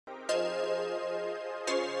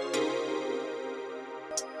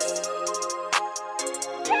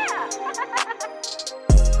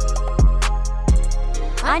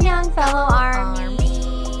Annyeong, fellow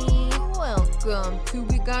army. Welcome to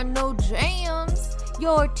We Got No Jams.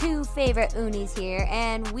 Your two favorite unis here,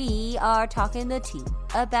 and we are talking the tea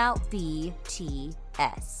about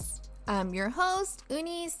BTS. I'm your host,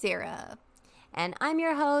 Uni Sarah. And I'm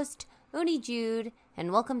your host, Uni Jude,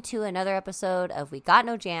 and welcome to another episode of We Got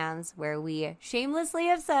No Jams, where we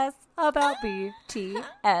shamelessly obsess about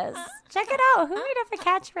BTS. Check it out. Who made up a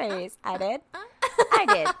catchphrase? I did.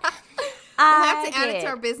 We'll have to add it to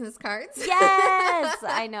our business cards. Yes,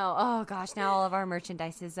 I know. Oh, gosh, now all of our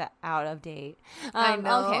merchandise is out of date. I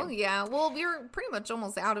know, okay. yeah. Well, we're pretty much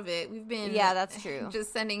almost out of it. We've been that's true.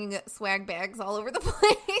 Just sending swag bags all over the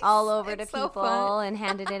place. All over to so people fun. and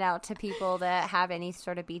handing it out to people that have any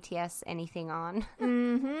sort of BTS anything on.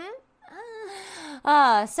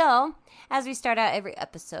 So, as we start out every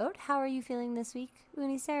episode, how are you feeling this week,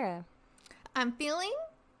 Uni Sarah? I'm feeling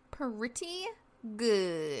pretty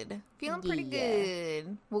good. Feeling pretty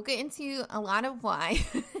good. We'll get into a lot of why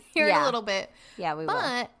here in a little bit. Yeah, we will.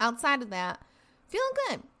 But outside of that, feeling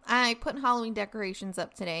good. I put Halloween decorations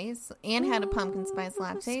up today and had a pumpkin spice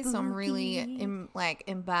latte, so I'm really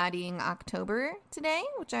embodying October today,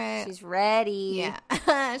 which She's ready.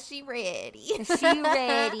 Yeah, she ready. She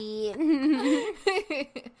ready.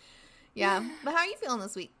 Yeah, but how are you feeling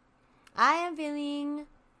this week? I am feeling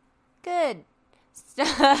good.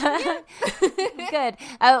 Good.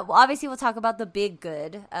 Obviously, we'll talk about the big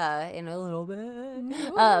good in a little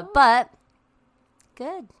bit. But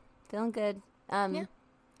good. Feeling good. Yeah.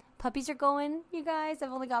 Puppies are going, you guys.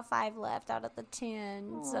 I've only got 5 left out of the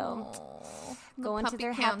 10. So going to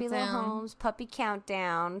their happy little homes. Puppy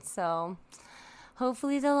countdown. So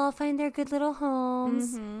hopefully they'll all find their good little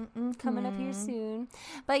homes coming up here soon.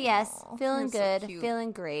 But yes, feeling good, so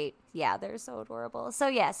feeling great. Yeah, they're so adorable. So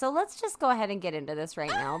yeah, so let's just go ahead and get into this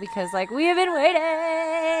right now because we have been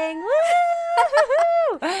waiting.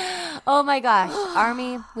 Woo! Oh my gosh,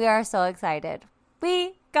 Army, we are so excited.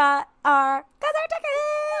 We got our tickets.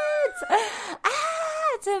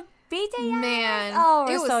 To BTS. Man,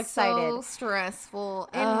 we're so excited. It was so stressful.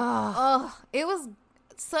 And it was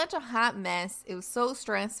such a hot mess. It was so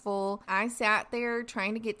stressful. I sat there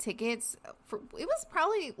trying to get tickets for, it was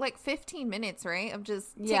probably 15 minutes, right? Of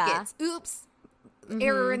just tickets. Oops.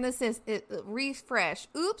 Error in the system. Refresh.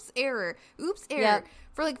 Oops, error. Oops, error. Yep.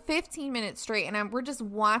 For 15 minutes straight. And we're just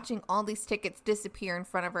watching all these tickets disappear in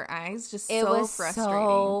front of our eyes. It was frustrating.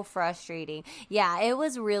 So frustrating. Yeah, it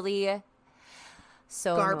was really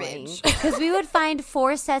so garbage because we would find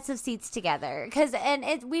 4 sets of seats together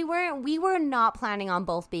we were not planning on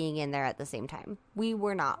both being in there at the same time. We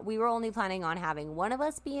were only planning on having one of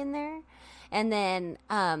us be in there, and then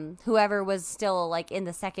whoever was still in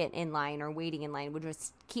the second in line or waiting in line would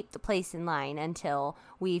just keep the place in line until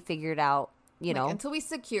we figured out until we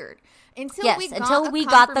secured until we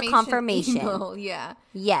got the confirmation email.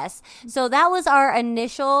 Yes, so that was our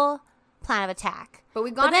initial plan of attack. But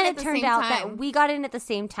we got in at the same time. But then it turned out that we got in at the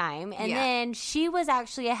same time. And then she was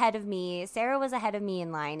actually ahead of me. Sarah was ahead of me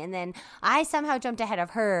in line. And then I somehow jumped ahead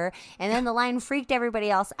of her. And then the line freaked everybody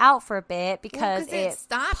else out for a bit because it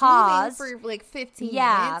stopped paused moving for 15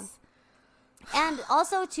 minutes. And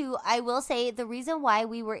also, too, I will say the reason why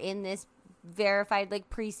we were in this verified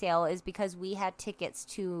pre-sale is because we had tickets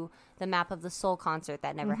to the Map of the Soul concert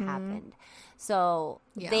that never happened. So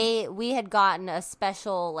we had gotten a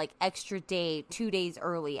special extra day, 2 days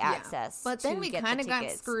early access. But then we kind of got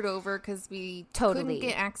screwed over because we couldn't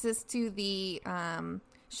get access to the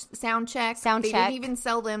sound check. They didn't even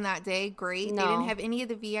sell them that day. Great. No. They didn't have any of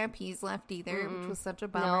the VIPs left either, which was such a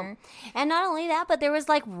bummer. No. And not only that, but there was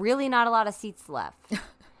really not a lot of seats left.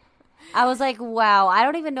 I was like, wow, I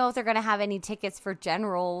don't even know if they're going to have any tickets for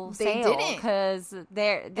general sale. They didn't. Because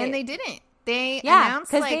they didn't. They announced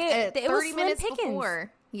 30 minutes pickings.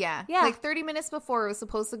 Before. Yeah. 30 minutes before it was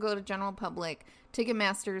supposed to go to general public.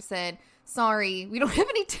 Ticketmaster said, sorry, we don't have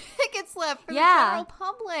any tickets left for the general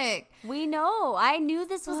public. We know. I knew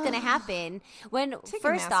this was going to happen. When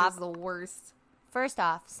Ticketmaster's the worst. First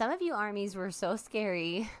off, some of you armies were so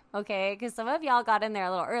scary, okay? Because some of y'all got in there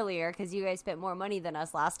a little earlier because you guys spent more money than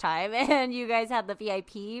us last time, and you guys had the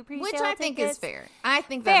VIP pre-sale Which I think is fair. I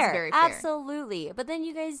think fair, that's very fair. Absolutely. But then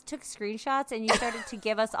you guys took screenshots, and you started to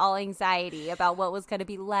give us all anxiety about what was going to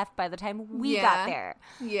be left by the time we got there.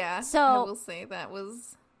 Yeah, so I will say that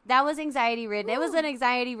was anxiety-ridden. It was an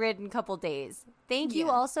anxiety-ridden couple days. Thank you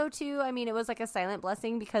also to, it was a silent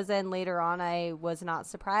blessing because then later on I was not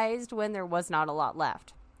surprised when there was not a lot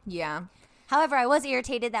left. Yeah. However, I was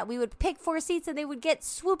irritated that we would pick 4 seats and they would get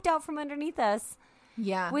swooped out from underneath us.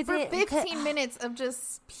 Yeah. with For it 15 minutes of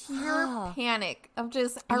just pure panic of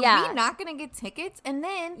just, are Yeah. we not going to get tickets? And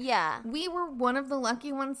then Yeah. we were one of the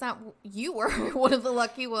lucky ones that you were one of the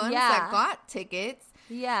lucky ones Yeah. that got tickets.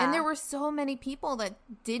 Yeah. And there were so many people that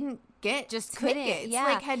didn't get Just couldn't, tickets. yeah.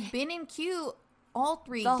 Like had been in queue all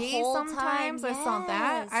 3 The days whole sometimes. time, I saw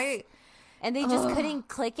that. yes. And they just couldn't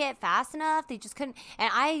click it fast enough. They just couldn't. And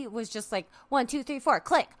I was just like, 1, 2, 3, 4,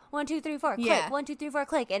 click. 1, 2, 3, 4, click. Yeah. 1, 2, 3, 4,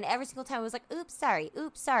 click. And every single time I was like, oops, sorry.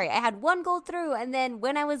 Oops, sorry. I had one go through. And then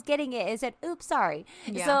when I was getting it, it said, oops, sorry.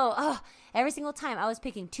 Yeah. So every single time I was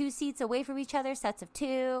picking 2 seats away from each other, sets of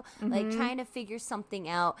 2, like trying to figure something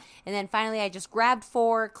out. And then finally I just grabbed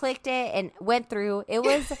 4, clicked it, and went through. It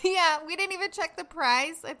was. Yeah, we didn't even check the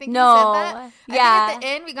price. I think No. you said that. Yeah. I think at the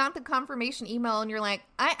end we got the confirmation email and you're like,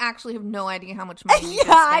 I actually have no idea how much money you Yeah, just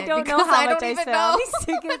I spent don't know because how I much don't I even spent on know these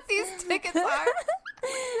tickets. what these tickets are.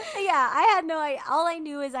 Yeah, I had no idea. All I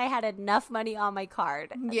knew is I had enough money on my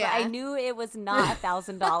card. Yeah. I knew it was not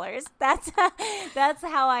 $1,000. That's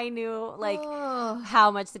how I knew how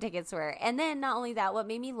much the tickets were. And then not only that, what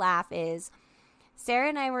made me laugh is Sarah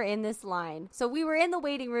and I were in this line. So we were in the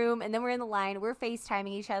waiting room and then we're in the line. We're FaceTiming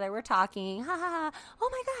each other. We're talking. Ha ha ha. Oh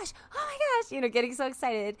my gosh. You know, getting so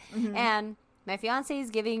excited. And my fiance is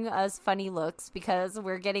giving us funny looks because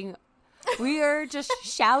we are just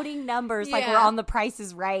shouting numbers like we're Yeah. on The Price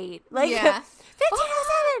is Right. Like Yeah.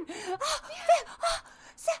 1507.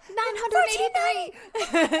 983.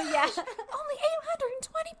 Yeah. Only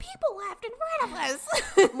 820 people left in front of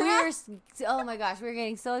us. Oh my gosh, we were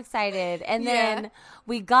getting so excited. And Yeah. then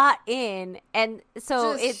we got in and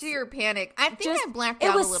so Just it's sheer panic. I think just I blacked it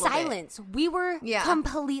out was a little silence. We were Yeah.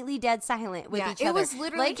 completely dead silent with each other. It was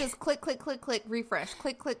literally Like, just click, click, click, click, refresh.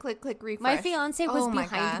 Click, click, click, click, refresh. my fiance was Oh my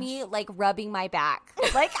behind gosh. me, like rubbing my back,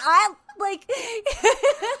 like I like,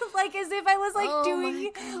 like as if I was like Oh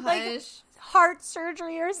doing my like gosh. heart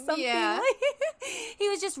surgery or something. Yeah. Like, he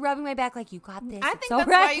was just rubbing my back, like you got this. I It's think all that's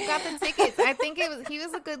right." why you got the tickets. I think he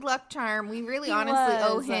was a good luck charm. We really He honestly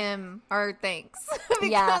owe was. him our thanks because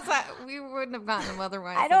Yeah. we wouldn't have gotten them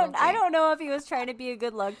otherwise. I don't think. know if he was trying to be a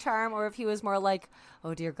good luck charm or if he was more like,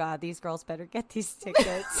 oh dear God, these girls better get these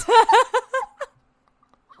tickets.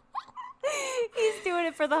 He's doing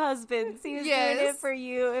it for the husbands. He was doing it Yes. for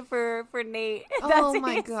you, for Nate. Oh what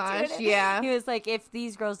my he was gosh, doing it. yeah. He was like, if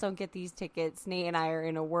these girls don't get these tickets, Nate and I are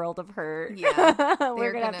in a world of hurt. Yeah,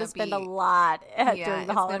 we're they're gonna have to gonna spend a be- lot during the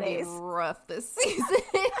it's holidays. gonna be rough this season.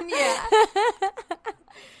 Yeah.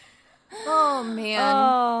 Oh man.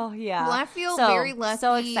 Oh yeah. Well, I feel So- very lucky.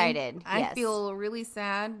 So excited. I Yes. feel really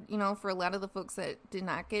sad, for a lot of the folks that did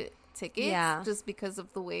not get tickets Yeah. just because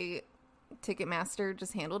of the way Ticketmaster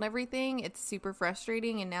just handled everything. It's super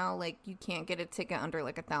frustrating, and now like you can't get a ticket under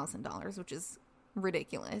like $1,000, which is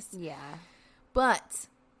ridiculous. Yeah. But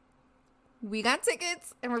we got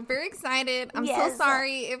tickets and we're very excited. I'm so Yes.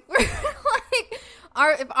 sorry if we're like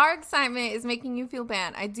if our excitement is making you feel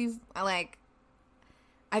bad.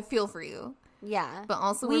 I feel for you. Yeah. But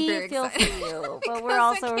also we we're very feel excited. for you, but Because we're I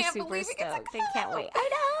also can't super believe we get to stoked and can't go. wait. I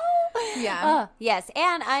know. Yeah. Yes,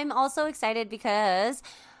 and I'm also excited because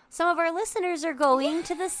some of our listeners are going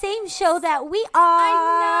to the same show that we are.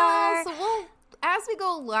 I know. So as we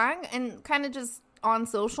go along and kind of just on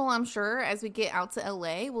social, I'm sure as we get out to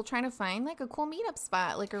LA, we'll try to find like a cool meetup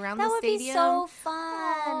spot like around That the would stadium. be so fun.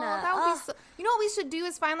 Oh, that would be so. You know what we should do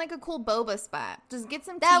is find like a cool boba spot. Just get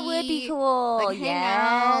some tea. That would be cool. Like hang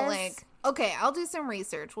out. Yes. Like okay, I'll do some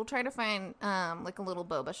research. We'll try to find like a little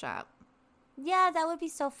boba shop. Yeah, that would be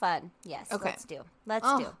so fun. Yes, Okay. let's do. Let's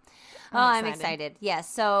Oh, do. I'm excited. excited. Yes,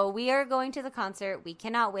 so we are going to the concert. We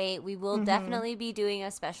cannot wait. We will definitely be doing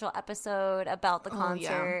a special episode about the Mm-hmm. Oh, yeah.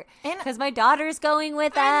 concert And- because my daughter's going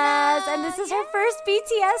with I us, know, and this is her yes. first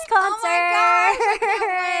BTS concert. Oh my gosh, I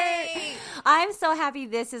can't wait. I'm so happy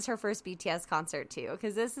this is her first BTS concert too,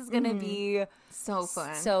 because this is gonna be So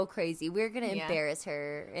fun. so crazy. We're gonna Yeah. embarrass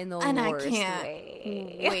her in the and worst I can't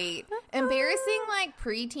way. wait. Embarrassing like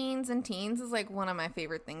preteens and teens is like one of my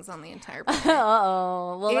favorite things on the entire planet.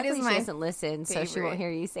 Uh-oh. Well, It luckily is she my doesn't listen, so she favorite. won't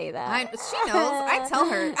hear you say that. She knows. I tell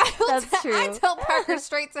her. That's true. I tell Parker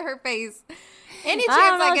straight to her face. Any I chance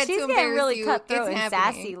don't know. I get She's to getting embarrass really you, cutthroat it's and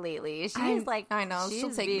happening. sassy lately. She's I know. She'll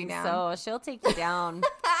she's take me being down. she'll take you down.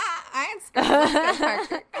 I ain't scared. Let's go,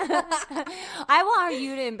 Parker. I want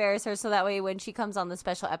you to embarrass her so that way when she comes on the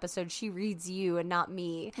special episode, she reads you and not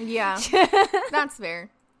me. Yeah, that's fair.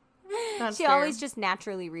 She always just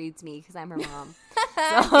naturally reads me because I'm her mom.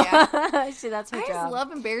 So that's her job. I just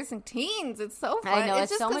love embarrassing teens. It's so fun. I know,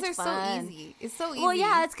 it's just so much they're fun. so easy. It's so easy. Well,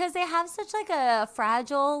 yeah, it's because they have such like a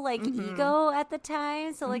fragile like ego at the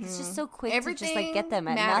time. So like it's just so quick to just like get them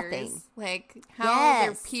at nothing. Like how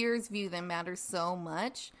their peers view them matters so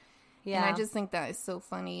much. Yeah, and I just think that is so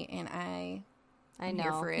funny, and I know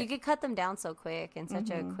here for it. You could cut them down so quick and such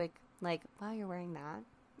a quick like. Wow, you're wearing that.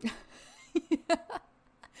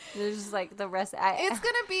 There's just like the rest. It's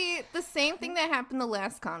gonna be the same thing that happened the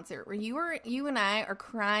last concert where you and I are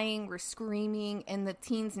crying, we're screaming, and the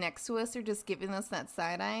teens next to us are just giving us that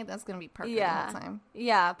side eye. That's gonna be Parker the whole time.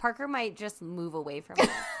 Yeah, Parker might just move away from it.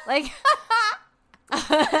 Like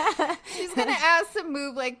she's gonna ask to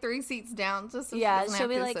move like 3 seats down just so she'll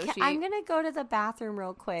be like, I'm gonna go to the bathroom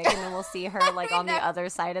real quick, and then we'll see her like on the other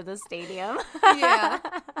side of the stadium.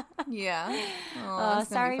 Yeah. Oh,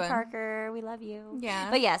 sorry, Parker. We love you. Yeah.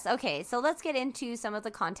 But yes, okay. So let's get into some of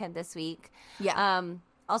the content this week. Yeah.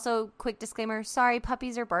 Also, quick disclaimer. Sorry,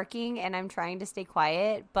 puppies are barking, and I'm trying to stay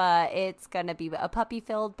quiet, but it's gonna be a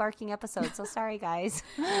puppy-filled barking episode. So sorry, guys.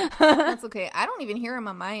 That's okay. I don't even hear him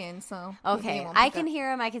on my end, so okay. I can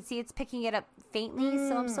hear him. I can see it's picking it up faintly.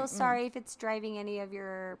 So I'm so sorry if it's driving any of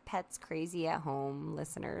your pets crazy at home,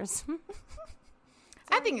 listeners.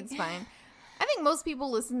 I think it's fine. I think most people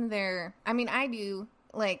listen to I do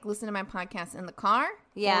like listen to my podcast in the car.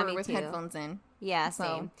 Yeah, or me with too. headphones in. Yeah,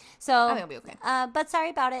 same. So I think it'll be okay. But sorry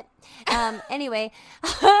about it. Anyway,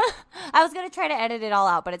 I was gonna try to edit it all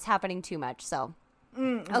out, but it's happening too much. So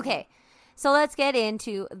okay, so let's get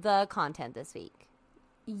into the content this week.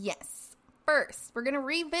 Yes. First, we're gonna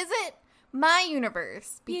revisit My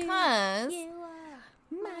Universe because you are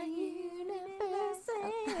my universe.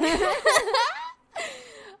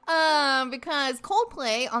 Because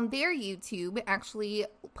Coldplay on their YouTube actually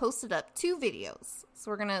posted up 2 videos. So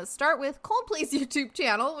we're gonna start with Coldplay's YouTube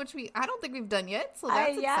channel, which I don't think we've done yet. So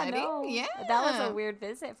that's exciting. No. Yeah, that was a weird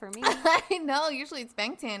visit for me. I know. Usually it's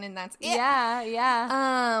Bangtan, and that's it.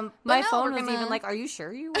 Yeah. My phone was even like, "Are you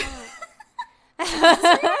sure you want?"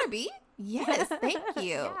 to be? Yes, thank you.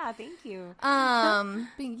 Yeah, thank you.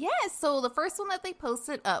 But yes, so the first one that they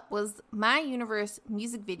posted up was My Universe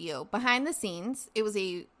music video behind the scenes. It was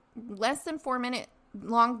a less than 4 minute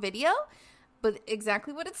long video, but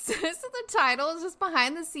exactly what it says in the title is just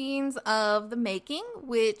behind the scenes of the making,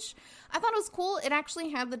 which I thought was cool. It actually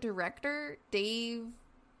had the director, Dave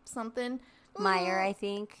something. Meyer, I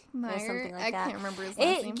think. Meyer, or something like that. I can't remember his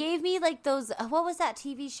last name. It gave me like those, what was that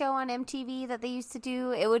TV show on MTV that they used to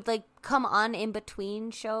do? It would like come on in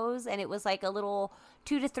between shows, and it was like a little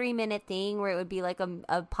 2 to 3 minute thing where it would be like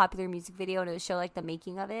a popular music video, and it would show like the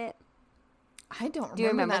making of it. I don't Do you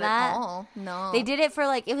remember that at all. No. They did it for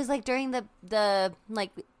like, it was like during the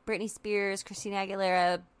like Britney Spears, Christina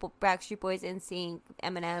Aguilera, Backstreet Boys, NSYNC,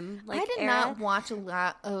 Eminem like I did era. not watch a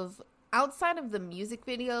lot of, outside of the music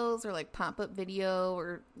videos or like pop-up video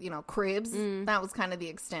or, Cribs. That was kind of the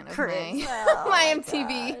extent of Cribs. my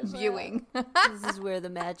MTV viewing. This is where the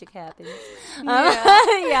magic happens.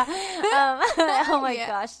 Yeah. Oh my Yeah.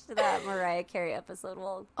 gosh, that Mariah Carey episode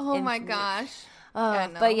will. Oh my infamy. gosh.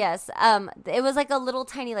 But yes, it was like a little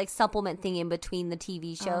tiny like supplement thing in between the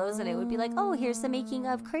TV shows, and it would be like, oh, here's the making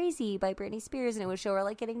of Crazy by Britney Spears, and it would show her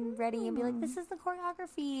like getting ready and be like, this is the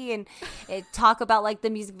choreography, and it talk about like the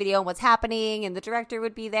music video and what's happening, and the director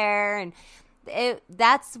would be there, and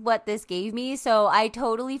that's what this gave me. So I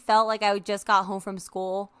totally felt like I just got home from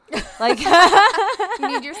school. Like you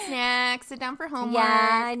need your snack, sit down for homework.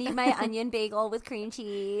 Yeah, I need my onion bagel with cream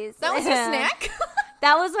cheese. That was your snack?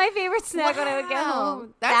 That was my favorite snack when I would get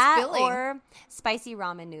home. That's that filling. Or spicy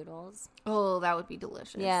ramen noodles. Oh, that would be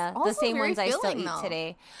delicious. Yeah, Also the same very ones I still filling, eat though.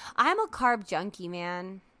 today. I'm a carb junkie,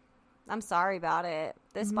 man. I'm sorry about it.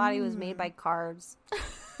 This body was made by carbs.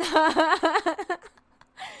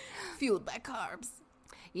 Fueled by carbs.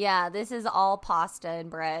 Yeah, this is all pasta and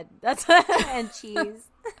bread. That's and cheese.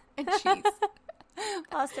 And cheese.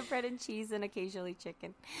 Pasta, bread, and cheese, and occasionally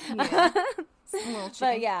chicken. Yeah. A little chicken.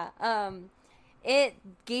 But yeah, it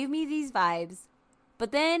gave me these vibes,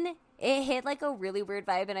 but then it hit like a really weird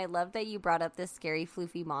vibe, and I love that you brought up this scary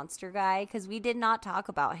floofy monster guy, because we did not talk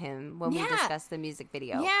about him when we discussed the music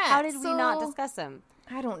video. Yeah, How did we not discuss him?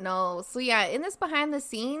 I don't know. So yeah, in this behind the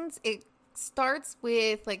scenes, it starts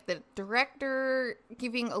with like the director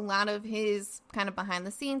giving a lot of his kind of behind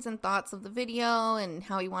the scenes and thoughts of the video and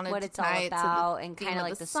how he wanted What to it's tie all it about, to the and theme kind of of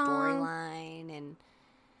like the song. storyline, and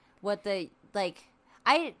what the, like,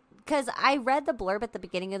 because I read the blurb at the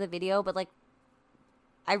beginning of the video, but like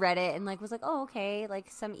I read it and like was like, oh, okay, like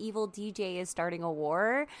some evil DJ is starting a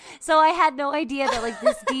war. So I had no idea that like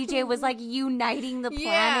this DJ was like uniting the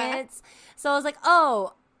planets. So I was like,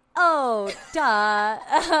 oh,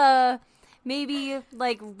 duh. Maybe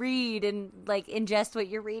like read and like ingest what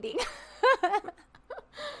you're reading.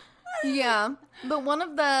 Yeah, but one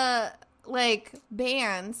of the like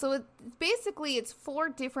bands, so it's 4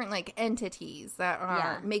 different like entities that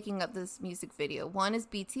are making up this music video. One is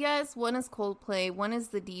BTS, one is Coldplay, one is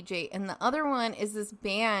the DJ, and the other one is this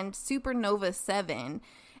band Supernova 7.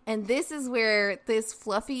 And this is where this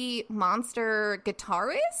fluffy monster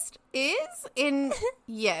guitarist is. And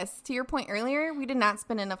yes, to your point earlier, we did not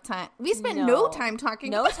spend enough time. We spent no time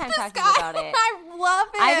talking about this guy. About it. I love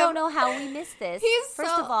him. I don't know how we missed this. He's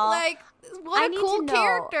First so, of all, like, what a cool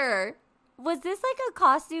character. Was this like a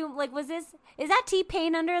costume? Like, is that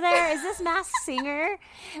T-Pain under there? Is this Masked Singer?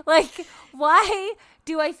 Like, why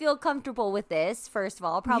do I feel comfortable with this? First of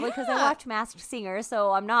all, probably because I watch Masked Singer,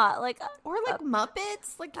 so I'm not like or like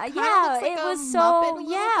Muppets, like it like was so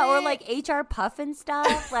or like HR Puff and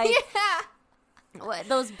stuff, like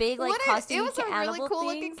those big like costume. It was a really cool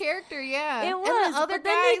looking character, yeah. It was. And the other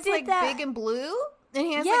guy's like big and blue. And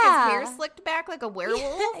he has like his hair slicked back like a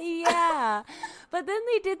werewolf. Yeah. But then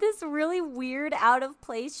they did this really weird out of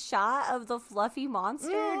place shot of the fluffy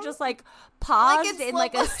monster just like paused in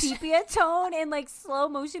like a sepia tone in like slow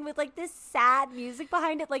motion with like this sad music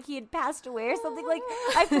behind it like he had passed away or something. Like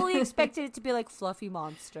I fully expected it to be like Fluffy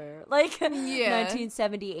Monster. Like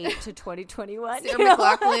 1978 to 2021. Sarah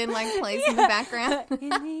McLachlan like plays in the background. In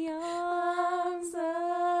the arms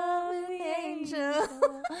of the angel.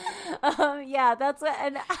 Yeah, that's what,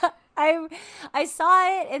 and I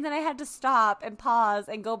saw it and then I had to stop and pause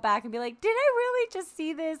and go back and be like, did I really just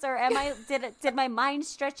see this, or did my mind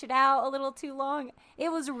stretch it out a little too long?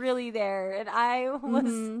 It was really there and I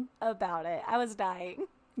was about it. I was dying.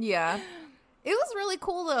 Yeah. It was really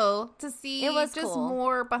cool though to see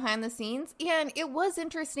more behind the scenes, and it was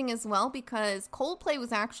interesting as well because Coldplay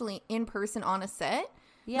was actually in person on a set.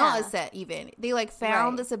 Not a set even. They like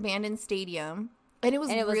found this abandoned stadium and it was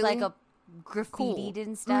really like a graffitied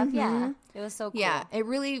and stuff. Yeah, it was so cool. Yeah, it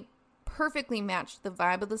really perfectly matched the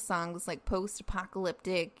vibe of the song. This like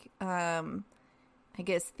post-apocalyptic I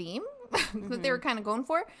guess theme that they were kind of going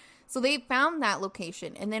for. So they found that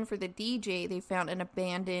location, and then for the DJ they found an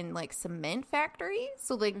abandoned like cement factory.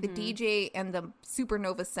 So like the DJ and the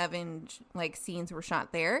Supernova 7 like scenes were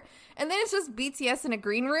shot there, and then it's just BTS in a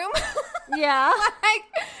green room. Yeah. Like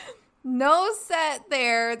no set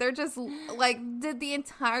there. They're just like did the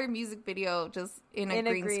entire music video just in a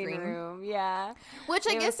green screen room. Yeah, which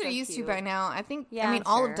I guess they're used to by now. I think. Yeah, I mean,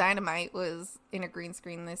 all of Dynamite was in a green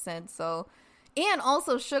screen. They said so, and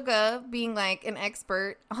also Suga being like an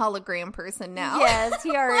expert hologram person now. Yes,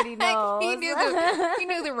 he already knows. He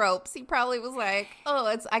knew the ropes. He probably was like,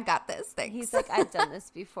 "Oh, I got this." Thanks. He's like, "I've done this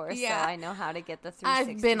before, so I know how to get the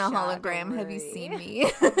 360 I've been a shot, hologram. Have you seen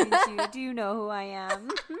me? Do you know who I am?"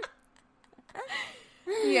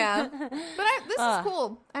 Yeah, but this is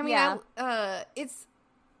cool. I mean, it's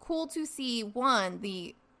cool to see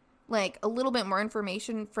the like a little bit more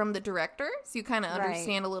information from the director, so you kind of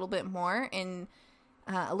understand a little bit more and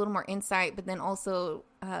a little more insight. But then also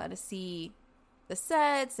to see the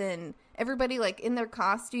sets and everybody like in their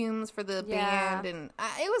costumes for the band, and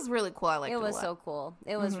it was really cool. I liked it. It was so cool.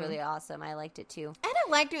 It was really awesome. I liked it too, and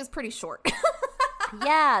I liked it. It was pretty short.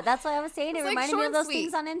 Yeah, that's what I was saying. It reminded me of those sweet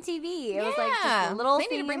things on MTV. It was like just a little they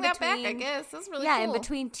need to bring that back, I guess. That's really cool. Yeah, in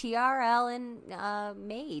between TRL and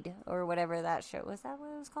Made or whatever that show was. That what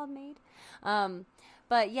it was called, Made?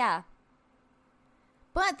 But yeah.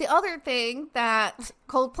 But the other thing that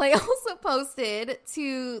Coldplay also posted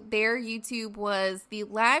to their YouTube was the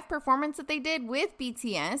live performance that they did with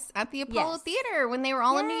BTS at the Apollo Theater when they were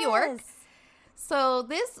all in New York. So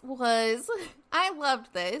this was, I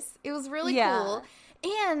loved this. It was really cool.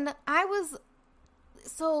 And I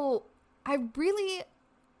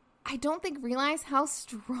don't think realize how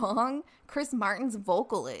strong Chris Martin's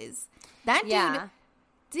vocal is. That dude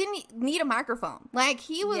didn't need a microphone. Like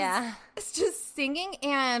he was just singing,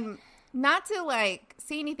 and not to like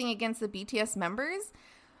say anything against the BTS members,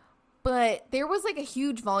 but there was like a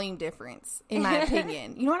huge volume difference in my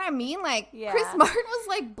opinion. You know what I mean? Like Chris Martin was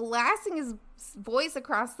like blasting his voice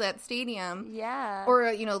across that stadium. Yeah.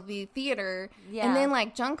 Or, you know, the theater. Yeah. And then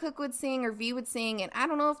like Jungkook would sing or V would sing. And I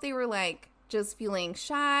don't know if they were like just feeling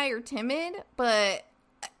shy or timid, but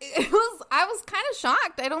I was kind of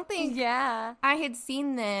shocked. I don't think I had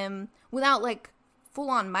seen them without like full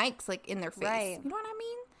on mics like in their face. Right. You know what I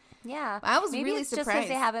mean? Yeah. I was maybe really it's surprised. just because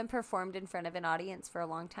they haven't performed in front of an audience for a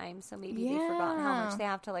long time, so maybe they've forgotten how much they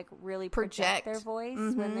have to like really project their voice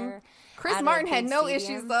when they're. Chris Martin had no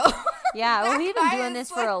issues though. Yeah, well, we've been doing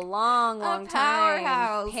this for a long time.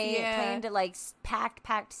 Powerhouse. Playing to like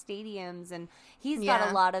packed stadiums, and he's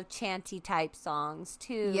got a lot of chanty type songs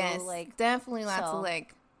too. Yes, like definitely lots of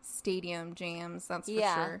like stadium jams. That's for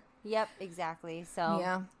sure. Yep, exactly. So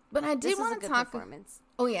yeah, but I did want to talk. Performance.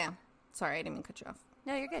 Oh yeah, sorry, I didn't mean to cut you off.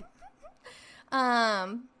 No, you're good.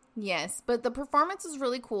 Yes, but the performance was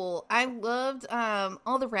really cool. I loved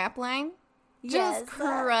all the rap line. Just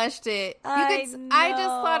crushed it. I just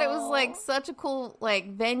thought it was like such a cool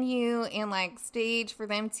like venue and like stage for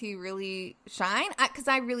them to really shine. Because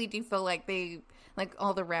I really do feel like they like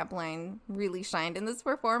all the rap line really shined in this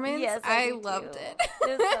performance. Yes, I loved it.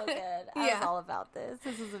 It was so good. I was all about this.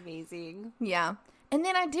 This was amazing. Yeah. And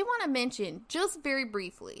then I did want to mention, just very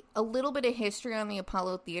briefly, a little bit of history on the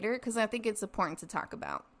Apollo Theater, because I think it's important to talk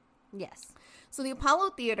about. Yes. So the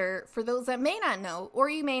Apollo Theater, for those that may not know, or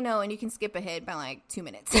you may know and you can skip ahead by like 2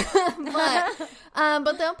 minutes, but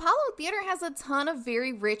the Apollo Theater has a ton of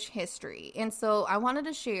very rich history. And so I wanted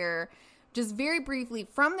to share just very briefly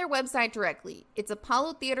from their website directly. It's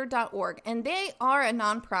apollotheater.org, and they are a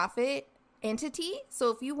nonprofit entity. So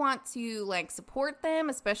if you want to like support them,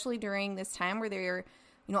 especially during this time where they're,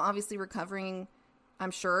 you know, obviously recovering, I'm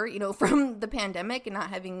sure, you know, from the pandemic and not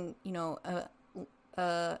having, you know,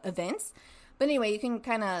 events. But anyway, you can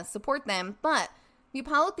kind of support them. But the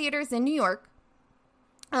Apollo Theater is in New York.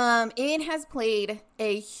 It has played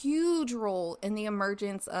a huge role in the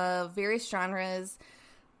emergence of various genres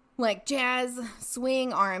like jazz,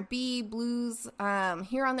 swing, R&B, blues.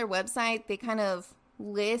 Here on their website, they kind of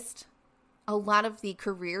list a lot of the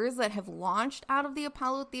careers that have launched out of the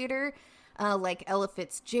Apollo Theater, like Ella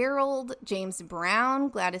Fitzgerald, James Brown,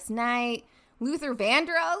 Gladys Knight, Luther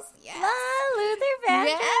Vandross. Yes. Luther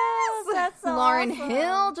Vandross. Yes. That's so Lauren awesome.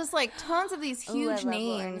 Hill. Just like tons of these huge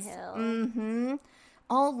names.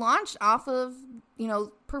 All launched off of, you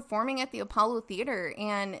know, performing at the Apollo Theater.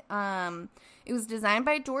 And it was designed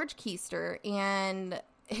by George Keister and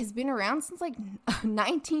has been around since like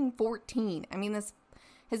 1914. I mean, this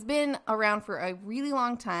has been around for a really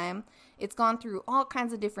long time. It's gone through all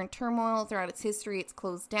kinds of different turmoil throughout its history. It's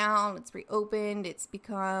closed down. It's reopened. It's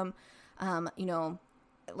become, you know,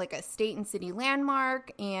 like a state and city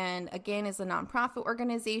landmark. And again, is a nonprofit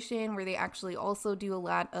organization where they actually also do a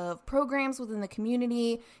lot of programs within the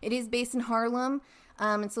community. It is based in Harlem.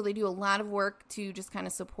 And so they do a lot of work to just kind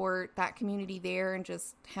of support that community there and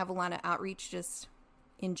just have a lot of outreach just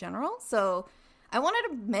in general. So I wanted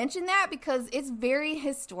to mention that because it's very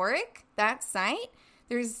historic, that site.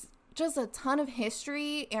 There's just a ton of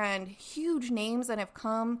history and huge names that have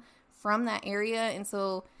come from that area. And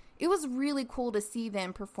so it was really cool to see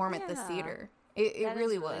them perform at the theater. It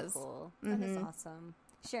really was. Cool. That is awesome.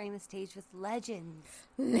 Sharing the stage with legends.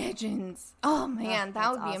 Legends. Oh, man,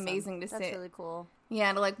 that would be awesome. amazing to see. That's really cool.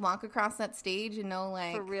 Yeah, to like walk across that stage and know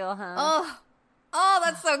like. For real, huh? Oh,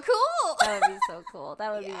 that's so cool. That would be so cool.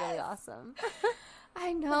 That would be really awesome.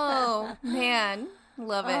 I know. Man,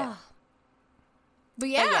 love it. But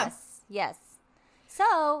yeah. Yes.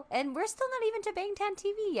 So, and we're still not even to Bangtan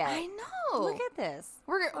TV yet. I know. Look at this.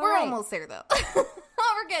 We're right. almost there though.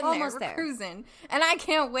 We're getting Almost there. We're there. cruising. And I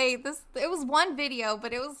can't wait. It was one video,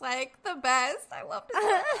 but it was like the best. I loved it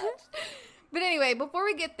so much. But anyway, before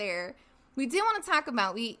we get there, we do want to talk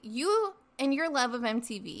about you and your love of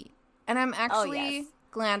MTV. And I'm actually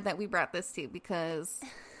glad that we brought this to because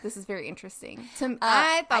this is very interesting.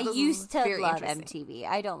 I thought this used was to very love interesting. MTV.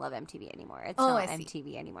 I don't love MTV anymore. It's I not see.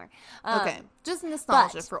 MTV anymore. Okay. Just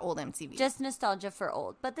nostalgia for old MTV. Just nostalgia for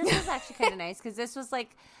old. But this was actually kind of nice because this was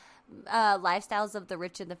like lifestyles of the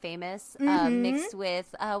rich and the famous mixed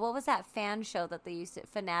with, what was that fan show that they used to,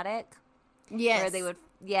 Fanatic? Yes. Where they would,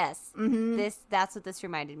 that's what this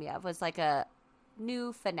reminded me of, was like a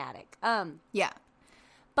new Fanatic. Yeah.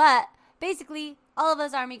 But basically, all of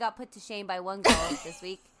us Army got put to shame by one girl this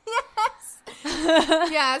week. Yes.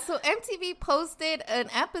 Yeah, so MTV posted an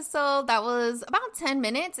episode that was about 10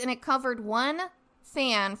 minutes, and it covered one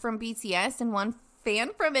fan from BTS and one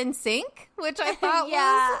fan from NSYNC, which I thought was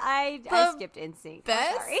I skipped NSYNC.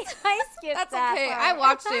 best. Sorry. I skipped That's that okay. part. I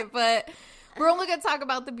watched it, but we're only going to talk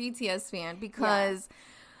about the BTS fan because,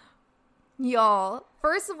 y'all,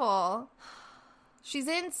 first of all, she's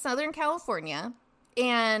in Southern California,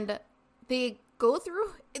 and they go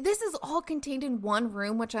through, this is all contained in one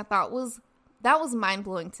room, which I thought was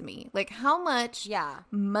mind-blowing to me. Like, how much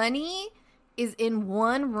money is in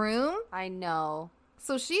one room. I know.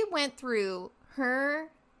 So she went through her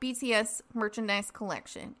BTS merchandise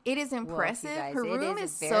collection. It is impressive. Guys, her room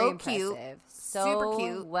is very so impressive. cute. So super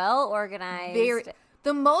cute. Well organized.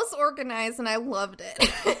 The most organized, and I loved it.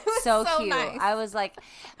 It was so cute. Nice.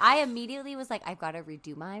 I immediately was like, I've got to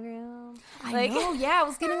redo my room. I know, yeah. I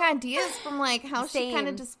was getting ideas from like how she kind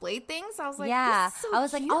of displayed things. I was like, yeah. This is so I was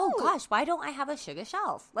cute. like, oh gosh, why don't I have a sugar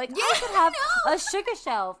shelf? Like, I should have a sugar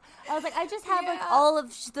shelf. I was like, I just have like all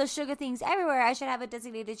of the sugar things everywhere. I should have a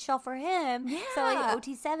designated shelf for him. Yeah. So like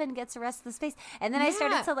OT7 gets the rest of the space. And then I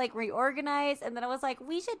started to like reorganize. And then I was like,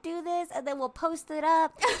 we should do this. And then we'll post it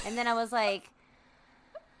up. And then I was like,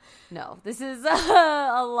 no, this is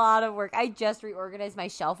a lot of work. I just reorganized my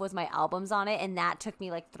shelf with my albums on it, and that took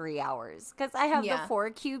me like 3 hours because I have the 4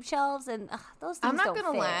 cube shelves, and those things I'm not don't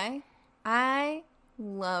gonna fit. lie, I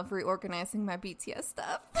love reorganizing my BTS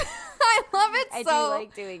stuff. I love it I so do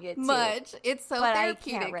like doing it too. much. It's so but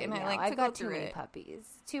therapeutic, I can't right and now. I like I've to got go too through many it. puppies.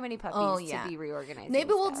 Too many puppies to be reorganizing.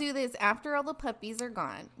 Maybe we'll stuff. do this after all the puppies are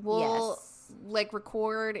gone. We'll like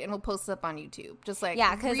record and we'll post it up on YouTube. Just like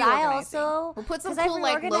because I also we'll put some cool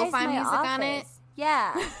like lo-fi music on it.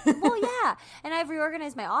 Yeah. Well, yeah. And I've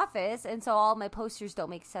reorganized my office, and so all my posters don't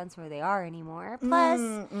make sense where they are anymore.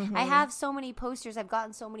 Plus, I have so many posters. I've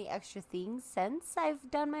gotten so many extra things since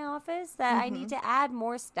I've done my office that I need to add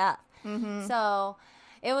more stuff. So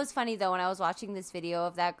it was funny, though, when I was watching this video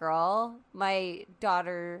of that girl, my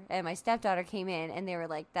daughter and my stepdaughter came in, and they were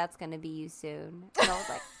like, that's going to be you soon. And I was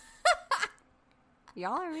like,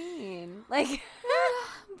 y'all are mean. Like,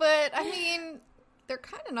 but, I mean, they're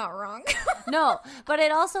kind of not wrong. No, but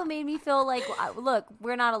it also made me feel like, look,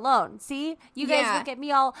 we're not alone. See? You guys look at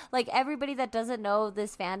me all, like, everybody that doesn't know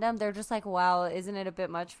this fandom, they're just like, wow, isn't it a bit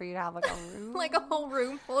much for you to have, like, a room? Like a whole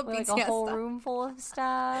room full of BTS like a whole stuff. room full of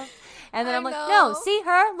stuff. And then I'm like, no, see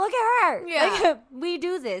her? Look at her. Yeah. Like, we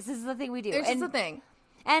do this. This is the thing we do. It's just the thing.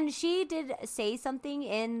 And she did say something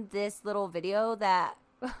in this little video that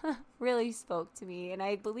really spoke to me, and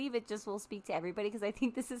I believe it just will speak to everybody because I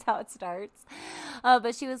think this is how it starts.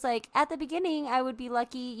 But she was like, at the beginning, I would be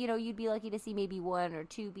lucky, you'd be lucky to see maybe 1 or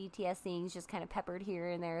 2 BTS things just kind of peppered here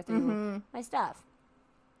and there through my stuff.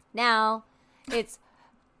 Now, it's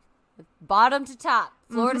bottom to top,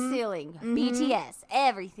 floor to ceiling, BTS,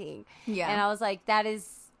 everything. Yeah. And I was like, that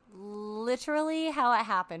is literally how it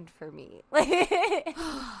happened for me.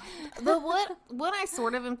 But what I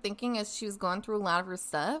sort of am thinking as she was going through a lot of her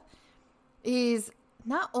stuff is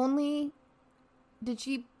not only did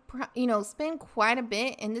she spend quite a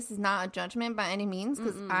bit, and this is not a judgment by any means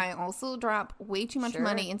because I also drop way too much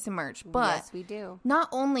money into merch, but yes, we do. Not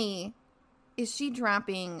only is she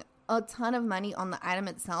dropping a ton of money on the item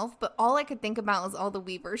itself, but all I could think about was all the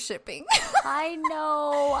Weaver shipping. I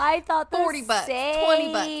know. I thought the $40,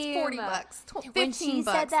 same. $20, $40, $15. When she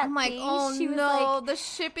said that I'm like, thing, oh she was no, like, the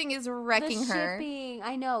shipping is wrecking her. Shipping,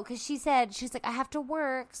 I know, because she's like, I have to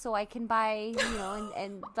work so I can buy,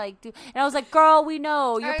 and like do. And I was like, girl, we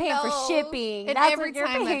know you're paying for shipping. And that's every what you're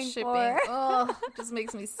time paying that's shipping, for. it just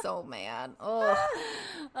makes me so mad. Oh,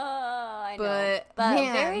 I know. but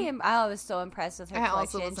man, I was so impressed with her I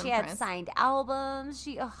also collection. was She impressed. had signed albums.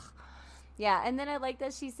 Yeah, and then I like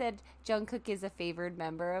that she said Jungkook is a favored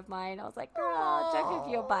member of mine. I was like, girl,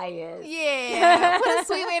 Jungkook, you're biased. Yeah, what a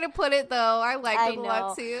sweet way to put it, though. I liked it a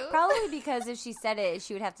lot too. Probably because if she said it,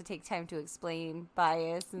 she would have to take time to explain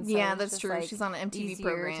bias. And so yeah, that's true. She's on an MTV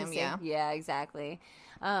program. Yeah, exactly.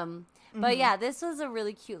 But yeah, this was a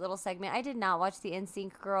really cute little segment. I did not watch the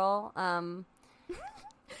NSYNC girl.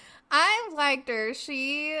 I liked her.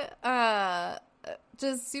 She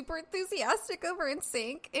just super enthusiastic over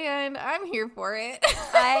NSYNC, and I'm here for it.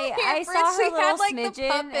 I saw her little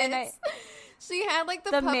smidgen, and she had like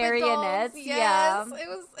the marionettes. Dolls. Yes, it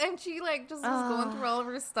was, and she like just was going through all of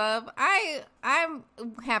her stuff. I'm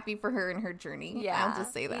happy for her and her journey. Yeah, I'll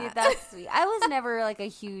just say that. Yeah, that's sweet. I was never like a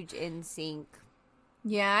huge NSYNC.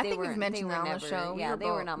 Yeah, I think we've mentioned that on the show. Yeah, they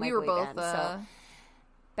were not my boy both band, so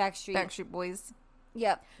Backstreet Boys.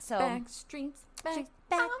 Yep. So Backstreet's back.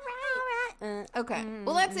 All right. Okay.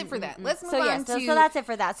 Well, that's it for that. Let's move on to. So that's it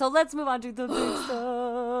for that. So let's move on to the big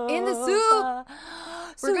stuff. In the soup.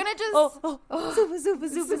 We're gonna just soup.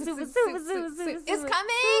 It's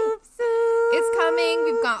coming. It's coming.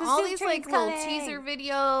 We've got all these like little teaser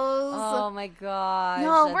videos. Oh my gosh.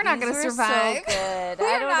 No, we're not gonna survive. So good.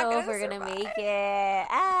 I don't know if we're gonna make it.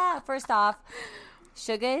 First off,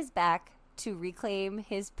 Suga is back to reclaim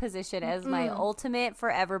his position as my ultimate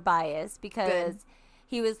forever bias because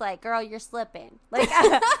he was like, girl, you're slipping. Like,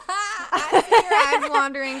 I see your eyes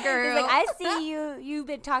wandering, girl. He's like, I see you've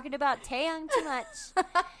been talking about Taeyang too much.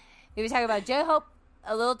 He was talking about J-Hope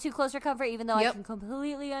a little too close for comfort, even though I can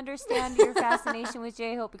completely understand your fascination with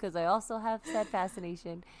J-Hope, because I also have said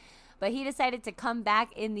fascination. But he decided to come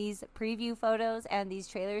back in these preview photos and these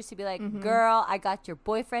trailers to be like, girl, I got your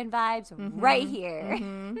boyfriend vibes right here.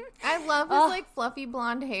 I love his like fluffy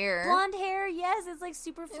blonde hair. Blonde hair, yes. It's like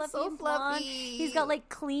super fluffy so and blonde. fluffy. He's got like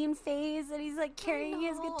clean face and he's like carrying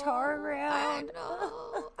his guitar around. I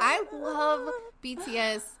know. I love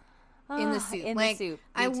BTS in the suit. In like, the suit.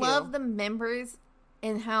 I love the members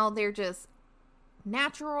and how they're just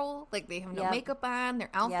natural. Like, they have no makeup on. Their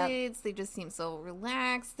outfits, they just seem so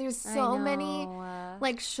relaxed. There's so many.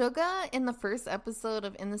 Like, Suga in the first episode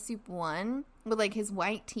of In the Soup 1 with like his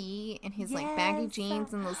white tee and his like baggy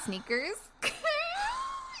jeans and those sneakers. You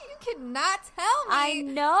cannot tell me I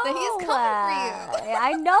know that he's coming for you.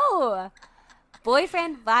 I know.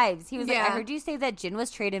 Boyfriend vibes. He was like, I heard you say that Jin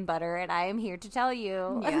was trading butter, and I am here to tell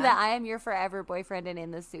you that I am your forever boyfriend and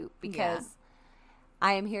in the soup, because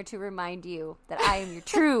I am here to remind you that I am your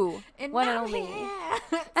true one and only. To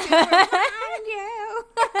remind you.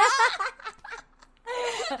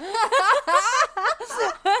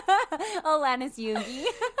 Alanis Yoongi.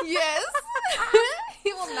 Yes.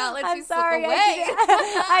 He will not let you slip sorry, away.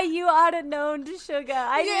 You ought to known to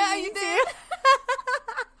Suga. You did.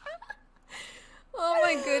 Oh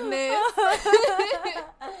my goodness.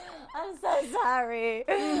 I'm so sorry.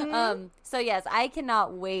 So yes, I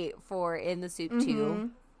cannot wait for In the Soup 2.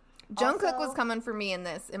 Jungkook was coming for me in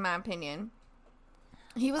this, in my opinion.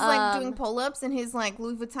 He was like doing pull-ups in his like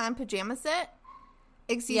Louis Vuitton pajama set.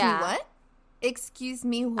 Excuse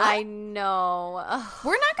me, what? I know.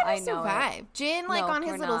 We're not going to survive. Jin, like, on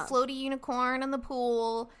his little floaty unicorn in the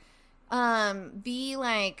pool. V,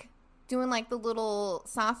 like, doing, like, the little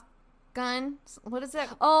soft gun. What is that?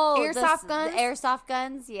 Oh, airsoft guns? The airsoft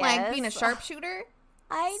guns, yes. Like, being a sharpshooter.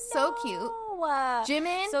 I know. So cute.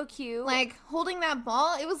 Jimin, so cute. Like, holding that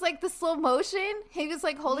ball. It was, like, the slow motion. He was,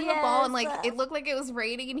 like, holding the ball, and, like, it looked like it was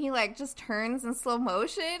raining, and he, like, just turns in slow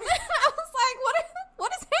motion. I was like,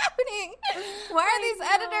 what is happening? Why are these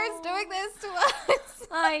editors doing this to us?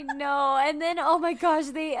 I know. And then, oh my gosh,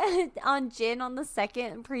 they on Jin, on the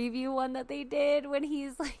second preview one that they did, when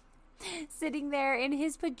he's like sitting there in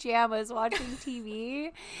his pajamas watching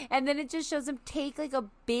TV, and then it just shows him take like a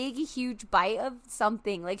big huge bite of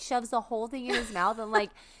something, like shoves the whole thing in his mouth, and like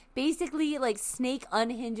basically like Snake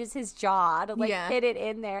unhinges his jaw to like fit it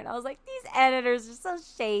in there. And I was like, these editors are so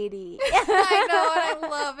shady. I know, and I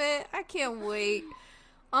love it. I can't wait.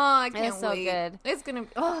 Oh, I can't it's so wait. Good. It's gonna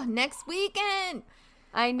next weekend.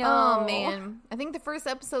 I know. Oh man, I think the first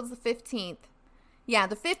episode's the 15th. Yeah,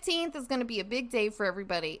 the 15th is gonna be a big day for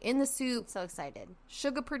everybody. In the Soup. So excited.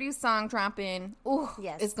 Suga produced song dropping. Oh,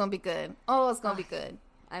 yes, it's gonna be good. Oh, it's gonna be good.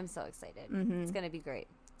 I'm so excited. It's gonna be great.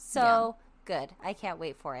 So good. I can't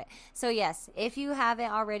wait for it. So yes, if you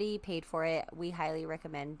haven't already paid for it, we highly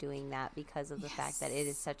recommend doing that, because of the fact that it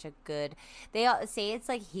is such a good, they all say it's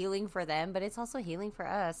like healing for them, but it's also healing for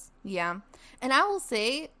us. Yeah. And I will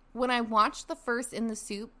say, when I watched the first In the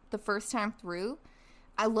Soup the first time through,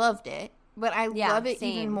 I loved it, but I love it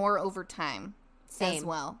even more over time as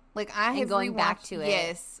well. Like, I have going back to it.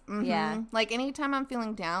 Yes. Yeah. Like, anytime I'm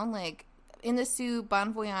feeling down, like In the Soup,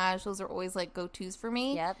 Bon Voyage, those are always like go-tos for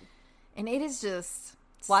me. Yep. And it is just...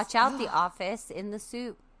 Watch out, The Office, In the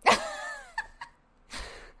Soup.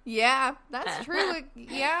 Yeah, that's true.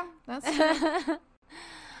 Yeah, that's true.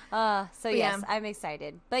 Yes, I'm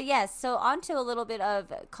excited. But yes, so on to a little bit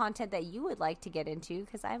of content that you would like to get into,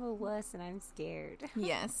 because I'm a wuss and I'm scared.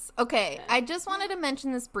 Yes. Okay, I just wanted to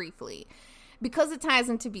mention this briefly, because it ties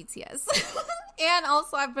into BTS. And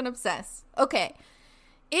also, I've been obsessed. Okay,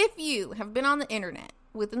 if you have been on the internet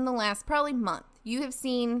within the last probably month, you have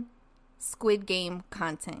seen Squid Game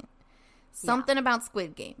content. Something about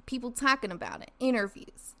Squid Game. People talking about it.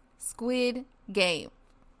 Interviews. Squid Game.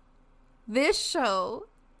 This show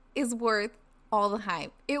is worth all the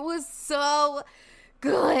hype. It was so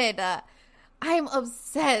good. I am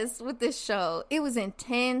obsessed with this show. It was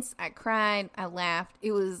intense. I cried. I laughed.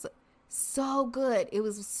 It was so good. It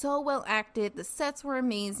was so well acted. The sets were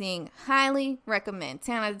amazing. Highly recommend.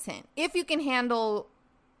 10 out of 10. If you can handle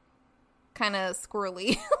kind of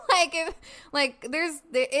squirrely,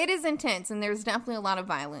 it is intense, and there's definitely a lot of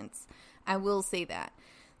violence. I will say that.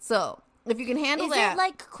 So if you can handle that, is it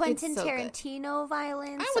like Quentin Tarantino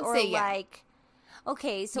violence? I would say like,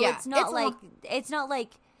 okay, so it's not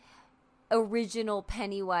like original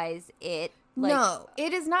Pennywise. No,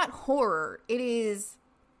 it is not horror. It is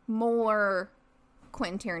more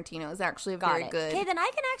Quentin Tarantino is actually Got very it. good. Okay, then I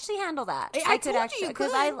can actually handle that. I could told you actually, you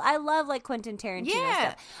could. I love like Quentin Tarantino Yeah.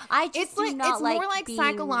 stuff. I just It's do like not it's like more like being,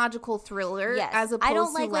 psychological thriller as opposed I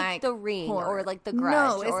don't to like The Ring horror. or like The Grudge.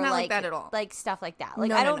 No, it's or not like that at all. Like stuff like that. Like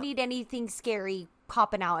No, I no, don't no. need anything scary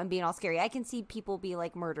popping out and being all scary. I can see people be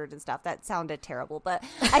like murdered and stuff. That sounded terrible, but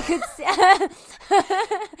I could see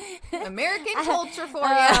American culture for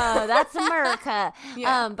you. That's America.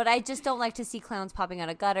 Yeah. But I just don't like to see clowns popping out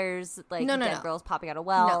of gutters, like No, dead girls popping out of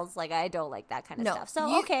wells. Like I don't like that kind of No. stuff. So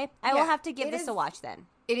You- okay, I will yeah, have to give it this is- a watch then.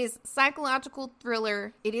 It is psychological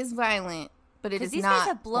thriller. It is violent, but it Because is these not guys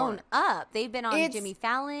have blown horror. up. They've been on It's Jimmy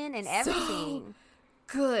Fallon and everything.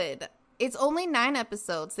 Good. It's only 9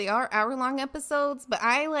 episodes. They are hour-long episodes, but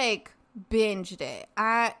I like binged it.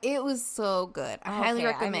 It was so good. I highly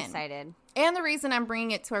recommend. I'm excited. And the reason I'm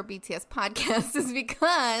bringing it to our BTS podcast is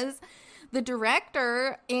because the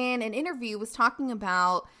director in an interview was talking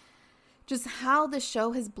about just how the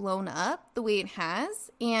show has blown up the way it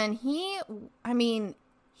has. And he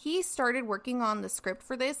started working on the script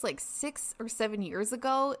for this like 6 or 7 years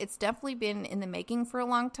ago. It's definitely been in the making for a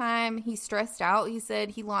long time. He's stressed out. He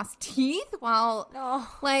said he lost teeth while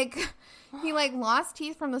he lost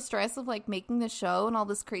teeth from the stress of like making the show and all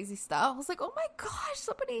this crazy stuff. I was like, oh my gosh,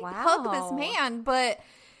 somebody hug this man. But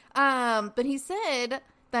he said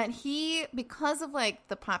that because of like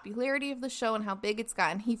the popularity of the show and how big it's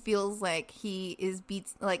gotten, he feels like he's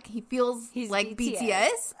like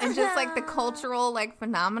BTS and just like the cultural like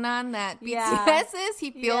phenomenon that BTS is.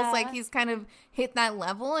 He feels like he's kind of hit that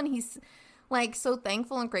level, and he's like so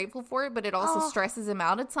thankful and grateful for it, but it also stresses him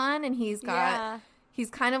out a ton, and he's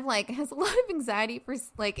kind of like has a lot of anxiety for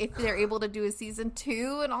like if they're able to do a season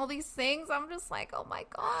 2 and all these things. I'm just like, oh my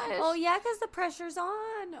gosh. Oh yeah, because the pressure's on.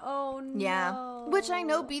 Oh no. Yeah, which I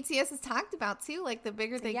know BTS has talked about too. Like the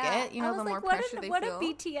bigger they get, you know, the more pressure they feel. What a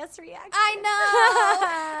BTS reaction.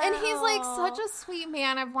 I know. And he's like such a sweet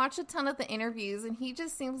man. I've watched a ton of the interviews, and he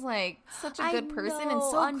just seems like such a good person and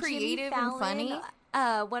so On creative Jimmy and funny.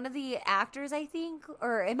 Fallon, one of the actors, I think,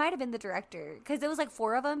 or it might have been the director, because it was like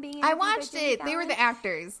 4 of them being I interviewed by watched Jimmy it. They were Fallon. the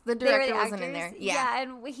actors. The They were director the wasn't in there. actors? Yeah.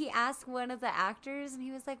 And he asked one of the actors, and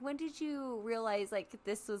he was like, when did you realize like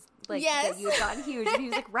this was like Yes. that you had gotten huge? And he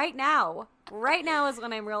was like, right now is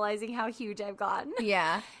when I'm realizing how huge I've gotten.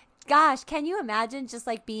 Yeah. Gosh, can you imagine just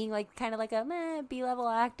like being like kind of like a B-level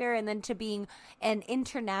actor, and then to being an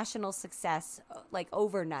international success like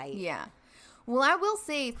overnight? Yeah. Well, I will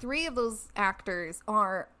say 3 of those actors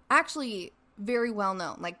are actually very well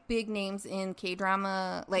known, like big names in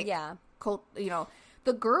K-drama, like cult, you know.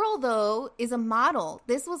 The girl though is a model.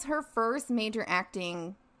 This was her first major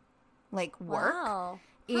acting like work. Wow.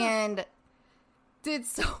 And did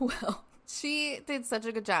so well. She did such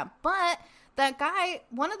a good job. But that guy,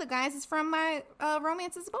 one of the guys is from my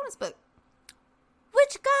Romance is a Bonus book.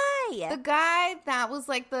 Which guy? The guy that was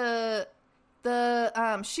like the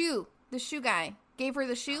shoe guy. Gave her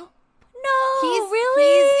the shoe. No,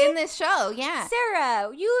 really? He's in this show, yeah.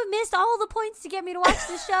 Sarah, you have missed all the points to get me to watch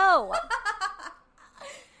the show.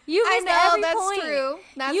 You missed every that's point. true.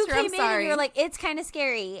 That's you true. came I'm in sorry. and you were like, it's kind of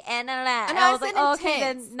scary. And I was said like, oh, okay,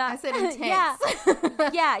 intense. then not. I said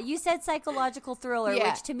intense. Yeah, you said psychological thriller, Yeah.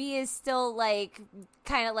 which to me is still like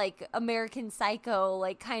kind of like American Psycho,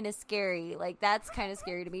 like kind of scary. Like that's kind of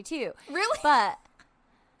scary to me too. Really? But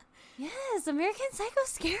yes, American Psycho's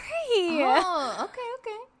scary. Oh,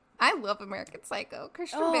 okay. I love American Psycho.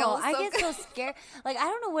 Christian Bale is so I get good. so scared. Like, I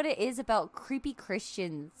don't know what it is about creepy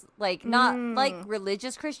Christians. Like, not like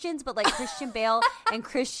religious Christians, but like Christian Bale and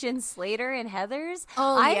Christian Slater and Heathers.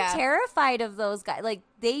 Oh, I'm yeah. terrified of those guys. Like,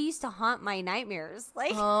 they used to haunt my nightmares.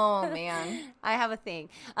 Like, Oh, man. I have a thing.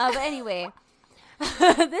 But anyway,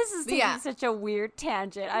 this is taking such a weird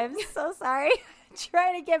tangent. I'm so sorry.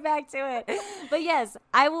 Trying to get back to it. But yes,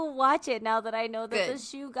 I will watch it now that I know that Good. the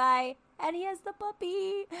shoe guy, and he has the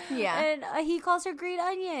puppy. Yeah. And he calls her Green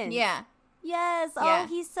Onion. Yeah. Yes. Yeah. Oh,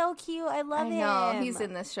 he's so cute. I love him. I know. He's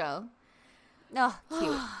in this show. Oh,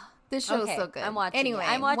 cute. This show's Okay, so good. I'm watching anyway, it.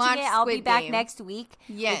 I'm watching watch it. I'll be Squid back Game. next week.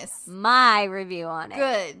 Yes. With my review on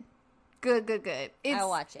it. Good. It's I'll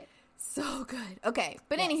watch it. so good. Okay.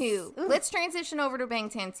 But Yes. anywho, Ooh. let's transition over to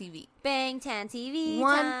Bangtan TV. Bangtan TV.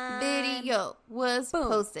 One time. video was Boom.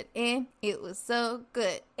 posted, and it was so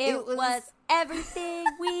good. It was everything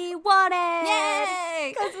we wanted.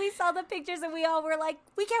 Yay! Because we saw the pictures and we all were like,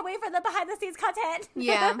 we can't wait for the behind the scenes content.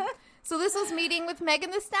 Yeah. So this was meeting with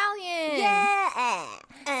Megan Thee Stallion. Yeah.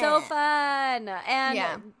 So fun. And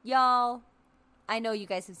Yeah. y'all, I know you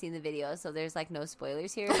guys have seen the video, so there's like no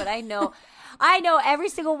spoilers here, but I know every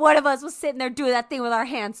single one of us was sitting there doing that thing with our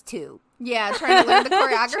hands too. Yeah, trying to learn the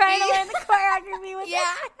choreography. Trying to learn the choreography with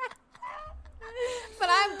Yeah. But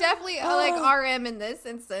I'm definitely like RM in this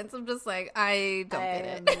instance. I'm just like, I don't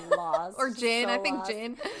get it. Lost. Or Jin. So I think lost.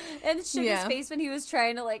 Jin. And Sugar's face when he was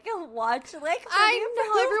trying to like watch like I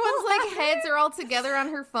know everyone's like heads are all together on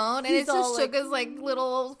her phone, and He's it's just all, like, Suga's like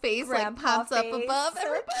little face like grandpa pops up face. above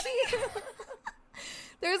everybody.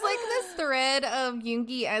 There's like this thread of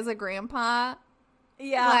Yoongi as a grandpa.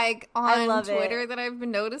 Yeah, like I on love Twitter it. that I've been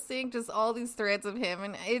noticing, just all these threads of him,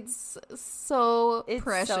 and it's so It's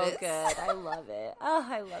precious. so good. I love it. Oh,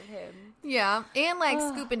 I love him. Yeah, and like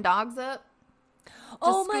scooping dogs up.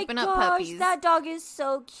 Oh my scooping up gosh, puppies. that dog is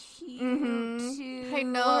so cute Mhm. too. I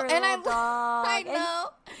know, Her and I little dog. I know,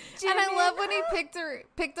 and I Jimin. love when he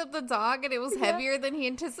picked up the dog, and it was heavier than he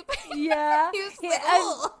anticipated. Yeah, He was yeah, like, and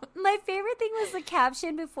 "Ugh." my favorite thing was the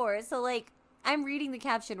caption before. So like, I'm reading the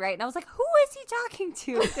caption right, and I was like, "Who is he talking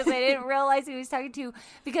to?" Because I didn't realize who he was talking to.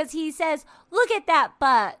 Because he says, "Look at that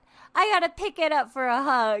butt. I gotta pick it up for a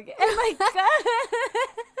hug." And like,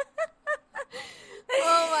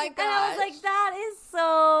 Oh my god! and I was like,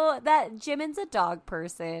 that Jimin's a dog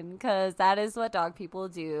person, because that is what dog people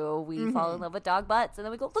do. We fall in love with dog butts, and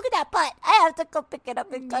then we go, "Look at that butt. I have to go pick it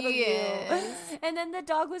up and cuddle Yes. you." And then the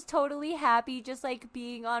dog was totally happy, just like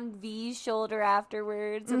being on V's shoulder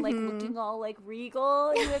afterwards and like looking all like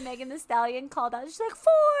regal. Even Megan Thee Stallion called out. She's like,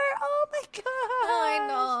 4. Oh my god! I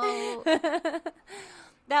know.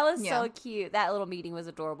 That was Yeah. so cute. That little meeting was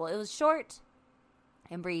adorable. It was short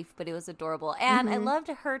and brief, but it was adorable. And I loved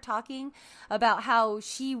her talking about how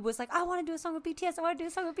she was like, "I want to do a song with BTS. I want to do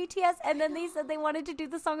a song with BTS." And then they said they wanted to do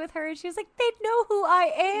the song with her, and she was like, "They know who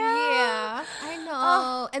I am." Yeah, I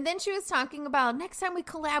know. And then she was talking about next time we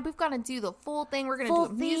collab, we've got to do the full thing. We're gonna Full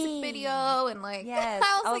do a music thing. video and like, Yes.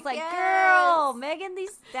 I was like, yes. "Girl, Megan Thee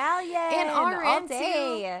Stallion." And all RN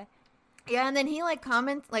day. Yeah, and then he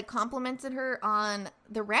complimented her on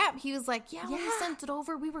the rap. He was like, "Yeah, when you Yeah. sent it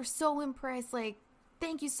over, we were so impressed. Like,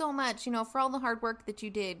 thank you so much, for all the hard work that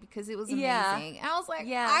you did, because it was amazing." Yeah. I was like,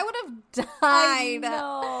 Yeah. I would have I died.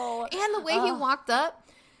 know. And the way he walked up,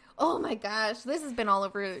 oh my gosh, this has been all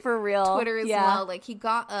over For real. Twitter as Yeah. well. Like, he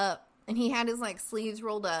got up and he had his like sleeves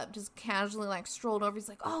rolled up, just casually like strolled over. He's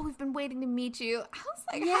like, "Oh, we've been waiting to meet you." I was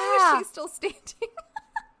like, Yeah. how is she still standing?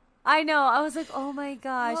 I know. I was like, "Oh my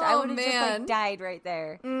gosh." I Oh, would have just man. like died right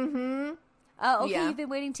there. Mm-hmm. Oh, okay. Yeah. You've been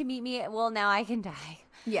waiting to meet me. Well, now I can die.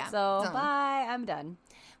 Yeah. So done. bye. I'm done.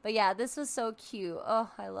 But yeah, this was so cute.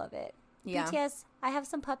 Oh, I love it. Yeah. BTS, I have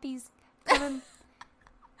some puppies. Come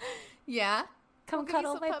Yeah. come Give me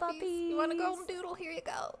cuddle some my puppies. You want to go home doodle? Here you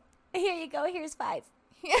go. Here you go. Here's 5.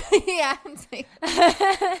 Yeah.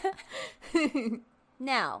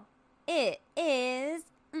 Now, it is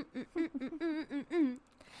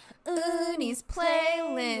Uni's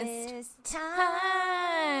playlist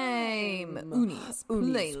time. Uni's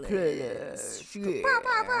playlist.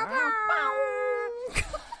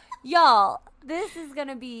 Y'all, this is going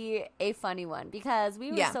to be a funny one because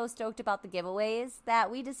we were Yeah. so stoked about the giveaways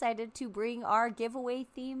that we decided to bring our giveaway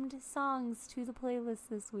themed songs to the playlist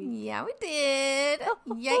this week. Yeah, we did.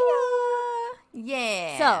 Yeah.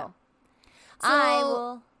 Yeah. So, I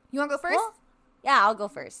will. You want to go first? Well, yeah, I'll go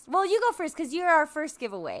first. Well, you go first because you're our first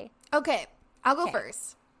giveaway. Okay, I'll go Okay.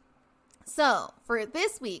 first. So, for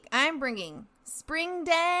this week, I'm bringing Spring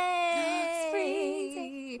Day.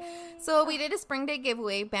 Spring Day. So, we did a Spring Day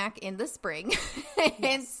giveaway back in the spring.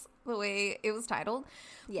 Hence the way it was titled.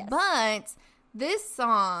 Yes. But this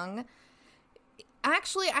song,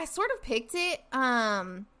 actually, I sort of picked it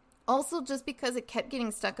also just because it kept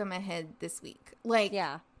getting stuck in my head this week. Like,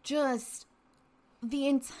 Yeah. just the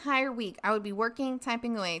entire week, I would be working,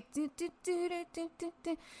 typing away. It's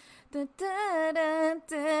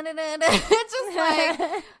just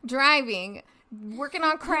like driving, working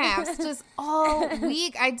on crafts, just all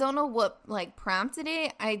week. I don't know what like prompted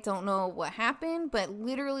it. I don't know what happened, but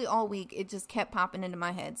literally all week it just kept popping into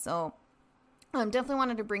my head. So definitely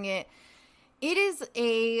wanted to bring it. It is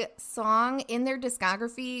a song in their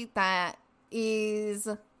discography that is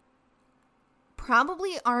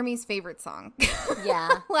probably Army's favorite song. Yeah,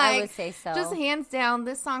 I would say so. Just hands down,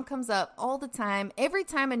 this song comes up all the time. Every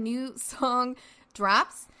time a new song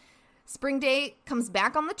drops, Spring Day comes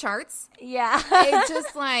back on the charts. Yeah. It's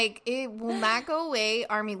just like, it will not go away.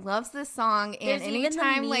 Army loves this song. And There's even the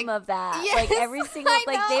anytime, meme like, of that. Yes, like every single, I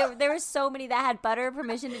like know. there were so many that had Butter,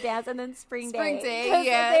 Permission to Dance, and then Spring Day. Spring Day, 'Cause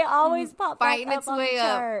yeah. They always pop Fighting back its up on way the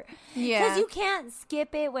up. chart. Yeah. Because you can't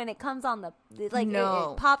skip it when it comes on the, like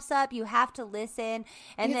No. it pops up. You have to listen.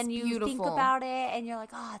 And It's then you think beautiful. about it and you're like,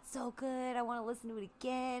 oh, it's so good. I want to listen to it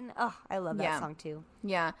again. Oh, I love that Yeah. song too.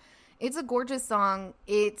 Yeah. It's a gorgeous song.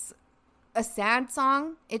 It's a sad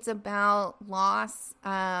song. It's about loss.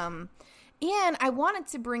 And I wanted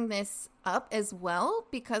to bring this up as well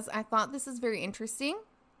because I thought this is very interesting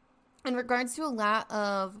in regards to a lot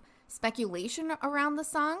of speculation around the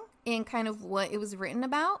song and kind of what it was written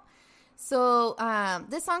about. So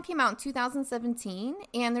this song came out in 2017,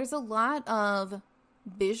 and there's a lot of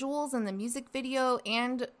visuals in the music video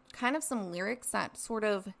and kind of some lyrics that sort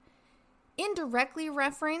of indirectly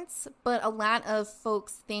reference, but a lot of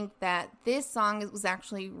folks think that this song was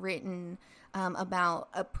actually written about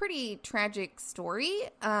a pretty tragic story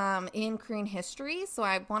in Korean history. So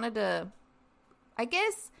I wanted to, I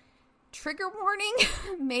guess, trigger warning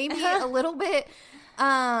maybe a little bit.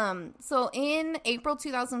 So in April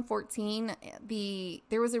 2014,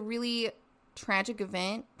 there was a really tragic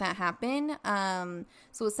event that happened.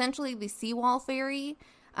 So essentially the Seawall ferry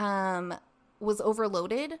was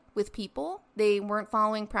overloaded with people. They weren't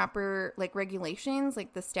following proper regulations.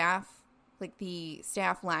 The staff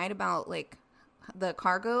lied about the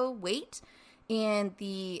cargo weight and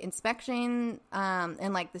the inspection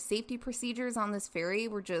and the safety procedures on this ferry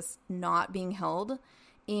were just not being held,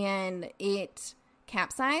 and it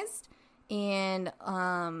capsized, and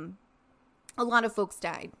a lot of folks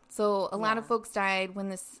died. So a lot of folks died when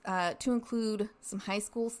this, to include some high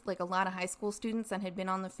schools, a lot of high school students that had been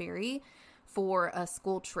on the ferry for a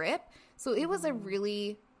school trip. So it was a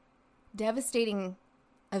really devastating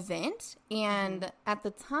event. And at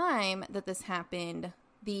the time that this happened,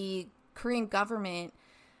 the Korean government,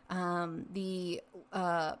 the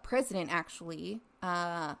president actually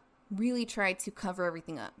really tried to cover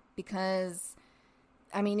everything up because,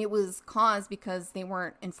 it was caused because they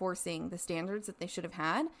weren't enforcing the standards that they should have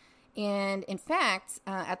had. And in fact,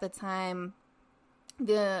 at the time,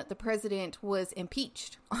 the president was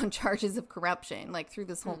impeached on charges of corruption, through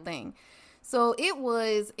this whole thing. So it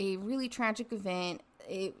was a really tragic event,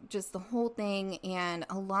 just the whole thing. And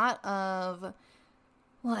a lot of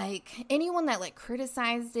anyone that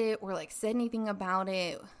criticized it or said anything about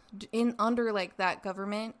it under that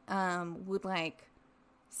government would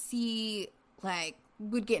see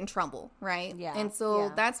would get in trouble, right? Yeah. And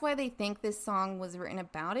so that's why they think this song was written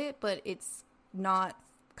about it, but it's not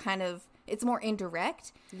it's more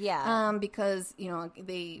indirect. Yeah. Because, and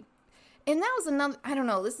that was another, I don't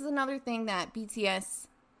know, this is another thing that BTS,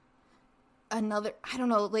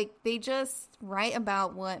 they just write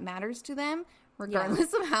about what matters to them,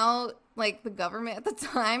 regardless of how, the government at the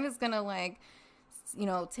time is gonna,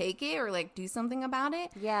 take it or, do something about it.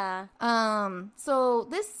 Yeah. So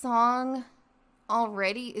this song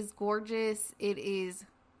already is gorgeous. It is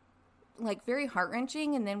very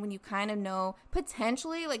heart-wrenching, and then when you kind of know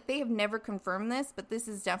potentially they have never confirmed this, but this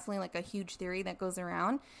is definitely a huge theory that goes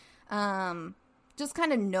around, just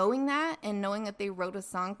kind of knowing that and knowing that they wrote a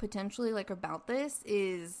song potentially about this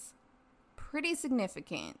is pretty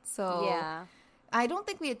significant. So yeah, I don't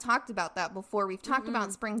think we had talked about that before. We've talked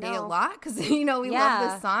about Spring Day a lot because, we love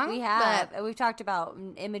this song. We have. But we've talked about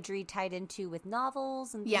imagery tied into with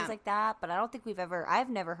novels and things like that. But I don't think I've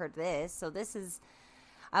never heard this. So this is,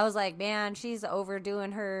 I was like, man, she's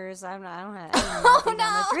overdoing hers. I don't have No,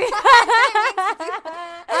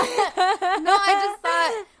 I just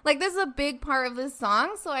thought, this is a big part of this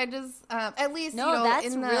song. So I just, at least, that's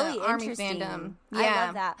in the really Army interesting. fandom. I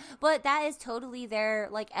love that. But that is totally their,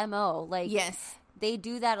 MO. Yes. They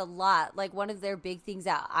do that a lot. One of their big things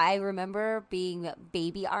that I remember being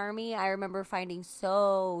Baby Army, I remember finding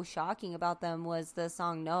so shocking about them was the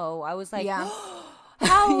song No. I was like,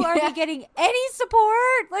 how are they getting any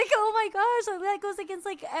support? Oh my gosh. That goes against,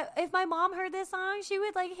 if my mom heard this song, she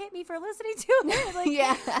would, hit me for listening to it.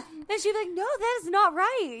 And she'd be like, no, that is not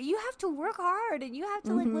right. You have to work hard, and you have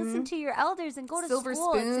to, listen to your elders and go to Silver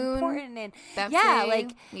school. Spoon, it's important. And,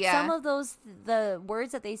 Pepsi, some of those, the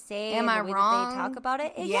words that they say Am and I the way wrong? that they talk about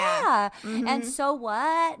it. Yeah. And so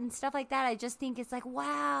what? And stuff like that. I just think it's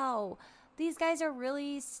wow, these guys are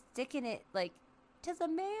really sticking it, to the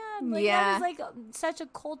man. That is such a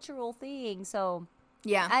cultural thing. So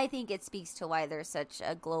I think it speaks to why they're such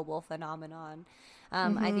a global phenomenon.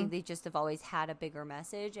 I think they just have always had a bigger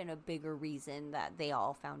message and a bigger reason that they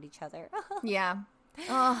all found each other.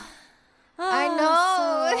 I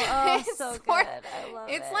know. It's so good. I love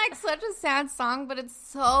it. It's such a sad song, but it's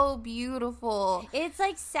so beautiful. It's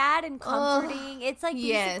sad and comforting. It's basically,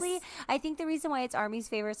 yes. I think the reason why it's Army's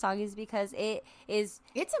favorite song is because it's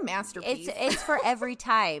a masterpiece. It's for every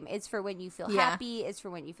time. It's for when you feel happy. It's for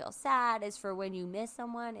when you feel sad. It's for when you miss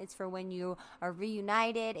someone. It's for when you are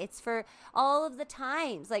reunited. It's for all of the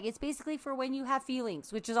times. It's basically for when you have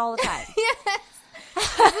feelings, which is all the time. Yes.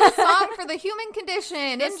 It's a song for the human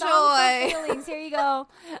condition. The Enjoy. Song for feelings. Here you go.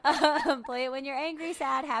 Play it when you're angry,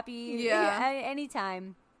 sad, happy. Yeah.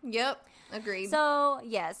 Anytime. Yep. Agreed. So,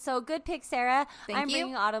 yes. So, good pick, Sarah. Thank I'm you.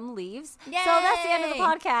 bringing Autumn Leaves. Yay! So, that's the end of the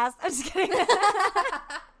podcast. I'm just kidding.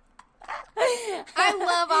 I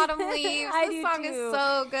love Autumn Leaves. This song is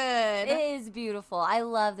so good. It is beautiful. I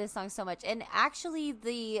love this song so much. And actually,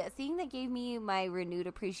 the thing that gave me my renewed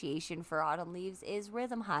appreciation for Autumn Leaves is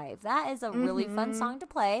Rhythm Hive. That is a really fun song to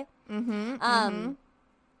play. But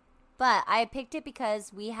I picked it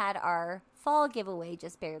because we had our fall giveaway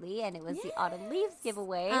just barely, and it was the Autumn Leaves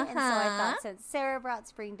giveaway. And so I thought, since Sarah brought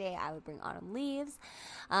Spring Day, I would bring Autumn Leaves.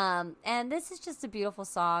 And this is just a beautiful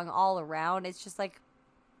song all around. It's just like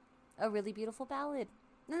a really beautiful ballad.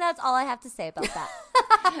 And that's all I have to say about that.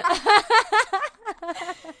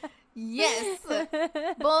 Yes.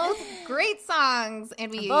 Both great songs.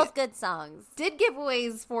 And we both good songs. Did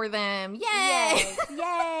giveaways for them. Yay! Yes.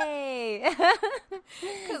 Yay!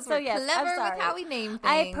 Because we're clever with how we name things.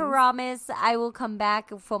 I promise I will come back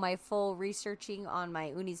for my full researching on my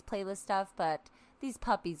Uni's playlist stuff, but these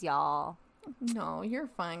puppies, y'all. No, you're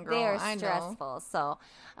fine, girl. They are stressful. So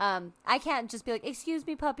I can't just be like, excuse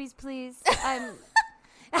me, puppies, please.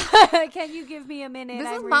 Can you give me a minute?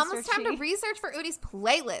 This is Mama's time to research for Udi's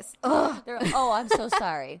playlist. Ugh. Oh, I'm so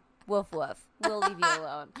sorry. Woof, woof. We'll leave you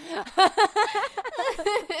alone.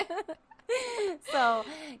 So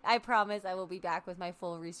I promise I will be back with my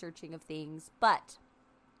full researching of things. But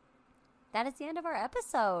that is the end of our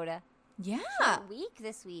episode. Yeah. Short week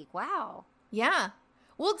this week. Wow. Yeah.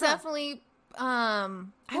 We'll definitely...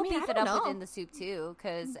 we'll beef it up with In the Soup too,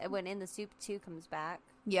 because when In the Soup 2 comes back.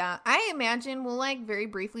 Yeah, I imagine we'll very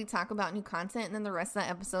briefly talk about new content, and then the rest of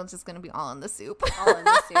that episode's just going to be all in the soup. All in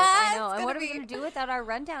the soup. I know. And what are we going to do without our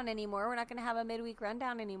rundown anymore? We're not going to have a midweek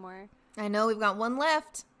rundown anymore. I know. We've got one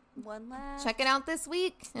left. One left. Check it out this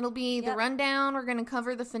week. It'll be the rundown. We're going to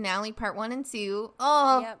cover the finale, part 1 and 2.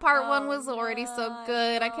 Oh, part 1 was already so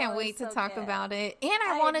good. I can't wait to talk about it. And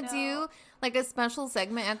I want to do a special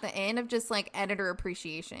segment at the end of just editor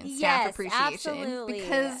appreciation, staff appreciation. Absolutely.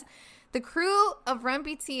 Because the crew of Run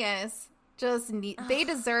BTS they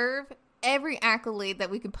deserve every accolade that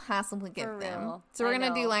we could possibly give them. So we're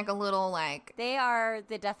going to do a little They are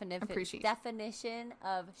the definition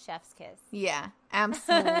of chef's kiss. Yeah,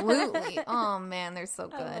 absolutely. Oh man, they're so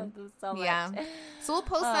good. I love them so much. Yeah. So we'll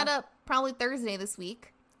post that up probably Thursday this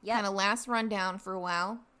week. Yeah. Kind of last rundown for a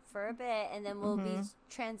while. For a bit, and then we'll be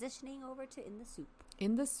transitioning over to In the Soup.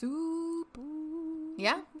 In the Soup.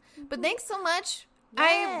 Yeah. But thanks so much.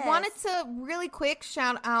 Yes. I wanted to really quick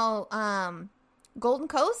shout out Golden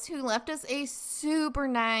Coast, who left us a super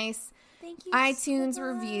nice iTunes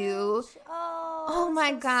review. Oh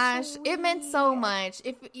my gosh. Sweet. It meant so much.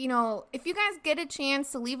 If you guys get a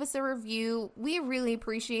chance to leave us a review, we really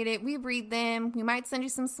appreciate it. We read them. We might send you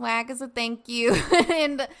some swag as a thank you.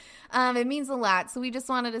 And it means a lot. So we just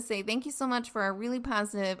wanted to say thank you so much for a really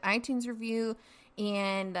positive iTunes review.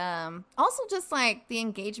 And also just the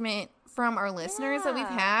engagement from our listeners that we've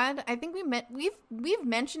had. I think we've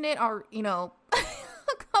mentioned it a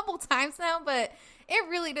couple times now, but it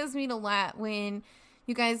really does mean a lot when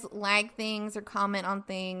you guys like things or comment on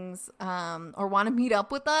things or want to meet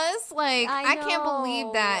up with us. I can't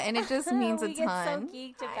believe that, and it just means a ton. We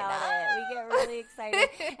get so geeked about it. We get really excited.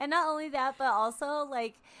 And not only that, but also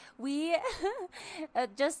we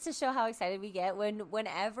just to show how excited we get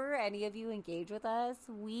whenever any of you engage with us,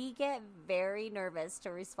 we get very nervous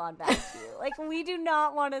to respond back to you. We do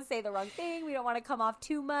not want to say the wrong thing. We don't want to come off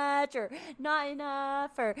too much or not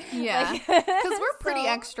enough or because we're pretty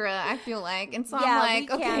extra, I feel like. And so I'm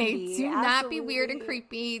okay, do not be weird and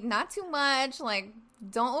creepy, not too much,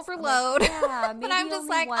 don't overload. Yeah, maybe but I'm just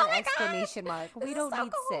only one oh my exclamation gosh, mark. We don't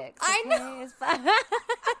need 6. I know. It's fine.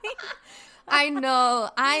 I know.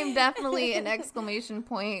 I'm definitely an exclamation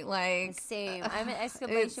point. Same. I'm an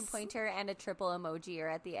exclamation pointer and a triple emoji are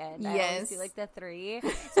at the end. Yes. I always do the 3. So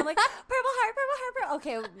I'm purple heart, purple heart, purple.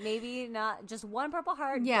 Okay, maybe not just one purple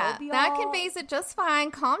heart. Yeah, that conveys it just fine.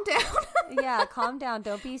 Calm down. Yeah, calm down.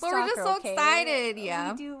 Don't be stalker, But we're just so excited.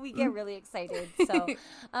 Yeah. We get really excited. So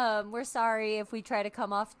we're sorry if we try to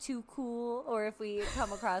come off too cool or if we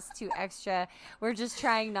come across too extra. We're just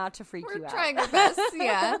trying not to freak you out. We're trying our best.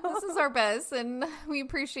 Yeah, this is our best. And we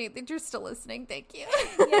appreciate that you're still listening. Thank you.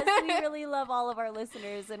 Yes, we really love all of our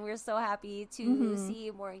listeners, and we're so happy to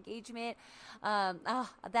see more engagement. That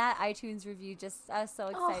iTunes review, just I was so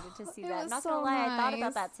excited to see that. Not gonna lie, nice. I thought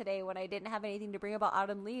about that today when I didn't have anything to bring about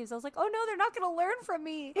Autumn Leaves. I was like, oh no, they're not gonna learn from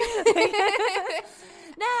me.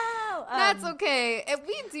 No, that's okay. If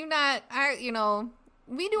we do not,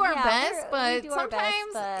 we do our best, but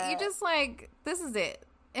sometimes you just this is it.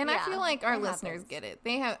 And I feel like our listeners get it.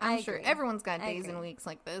 I'm sure everyone's got days and weeks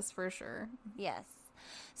like this for sure. Yes.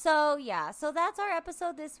 So, yeah. So, that's our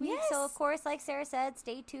episode this week. Yes. So, of course, like Sarah said,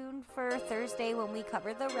 stay tuned for Thursday when we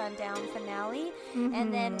cover the rundown finale.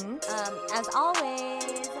 And then, as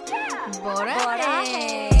always,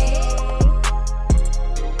 Boraje.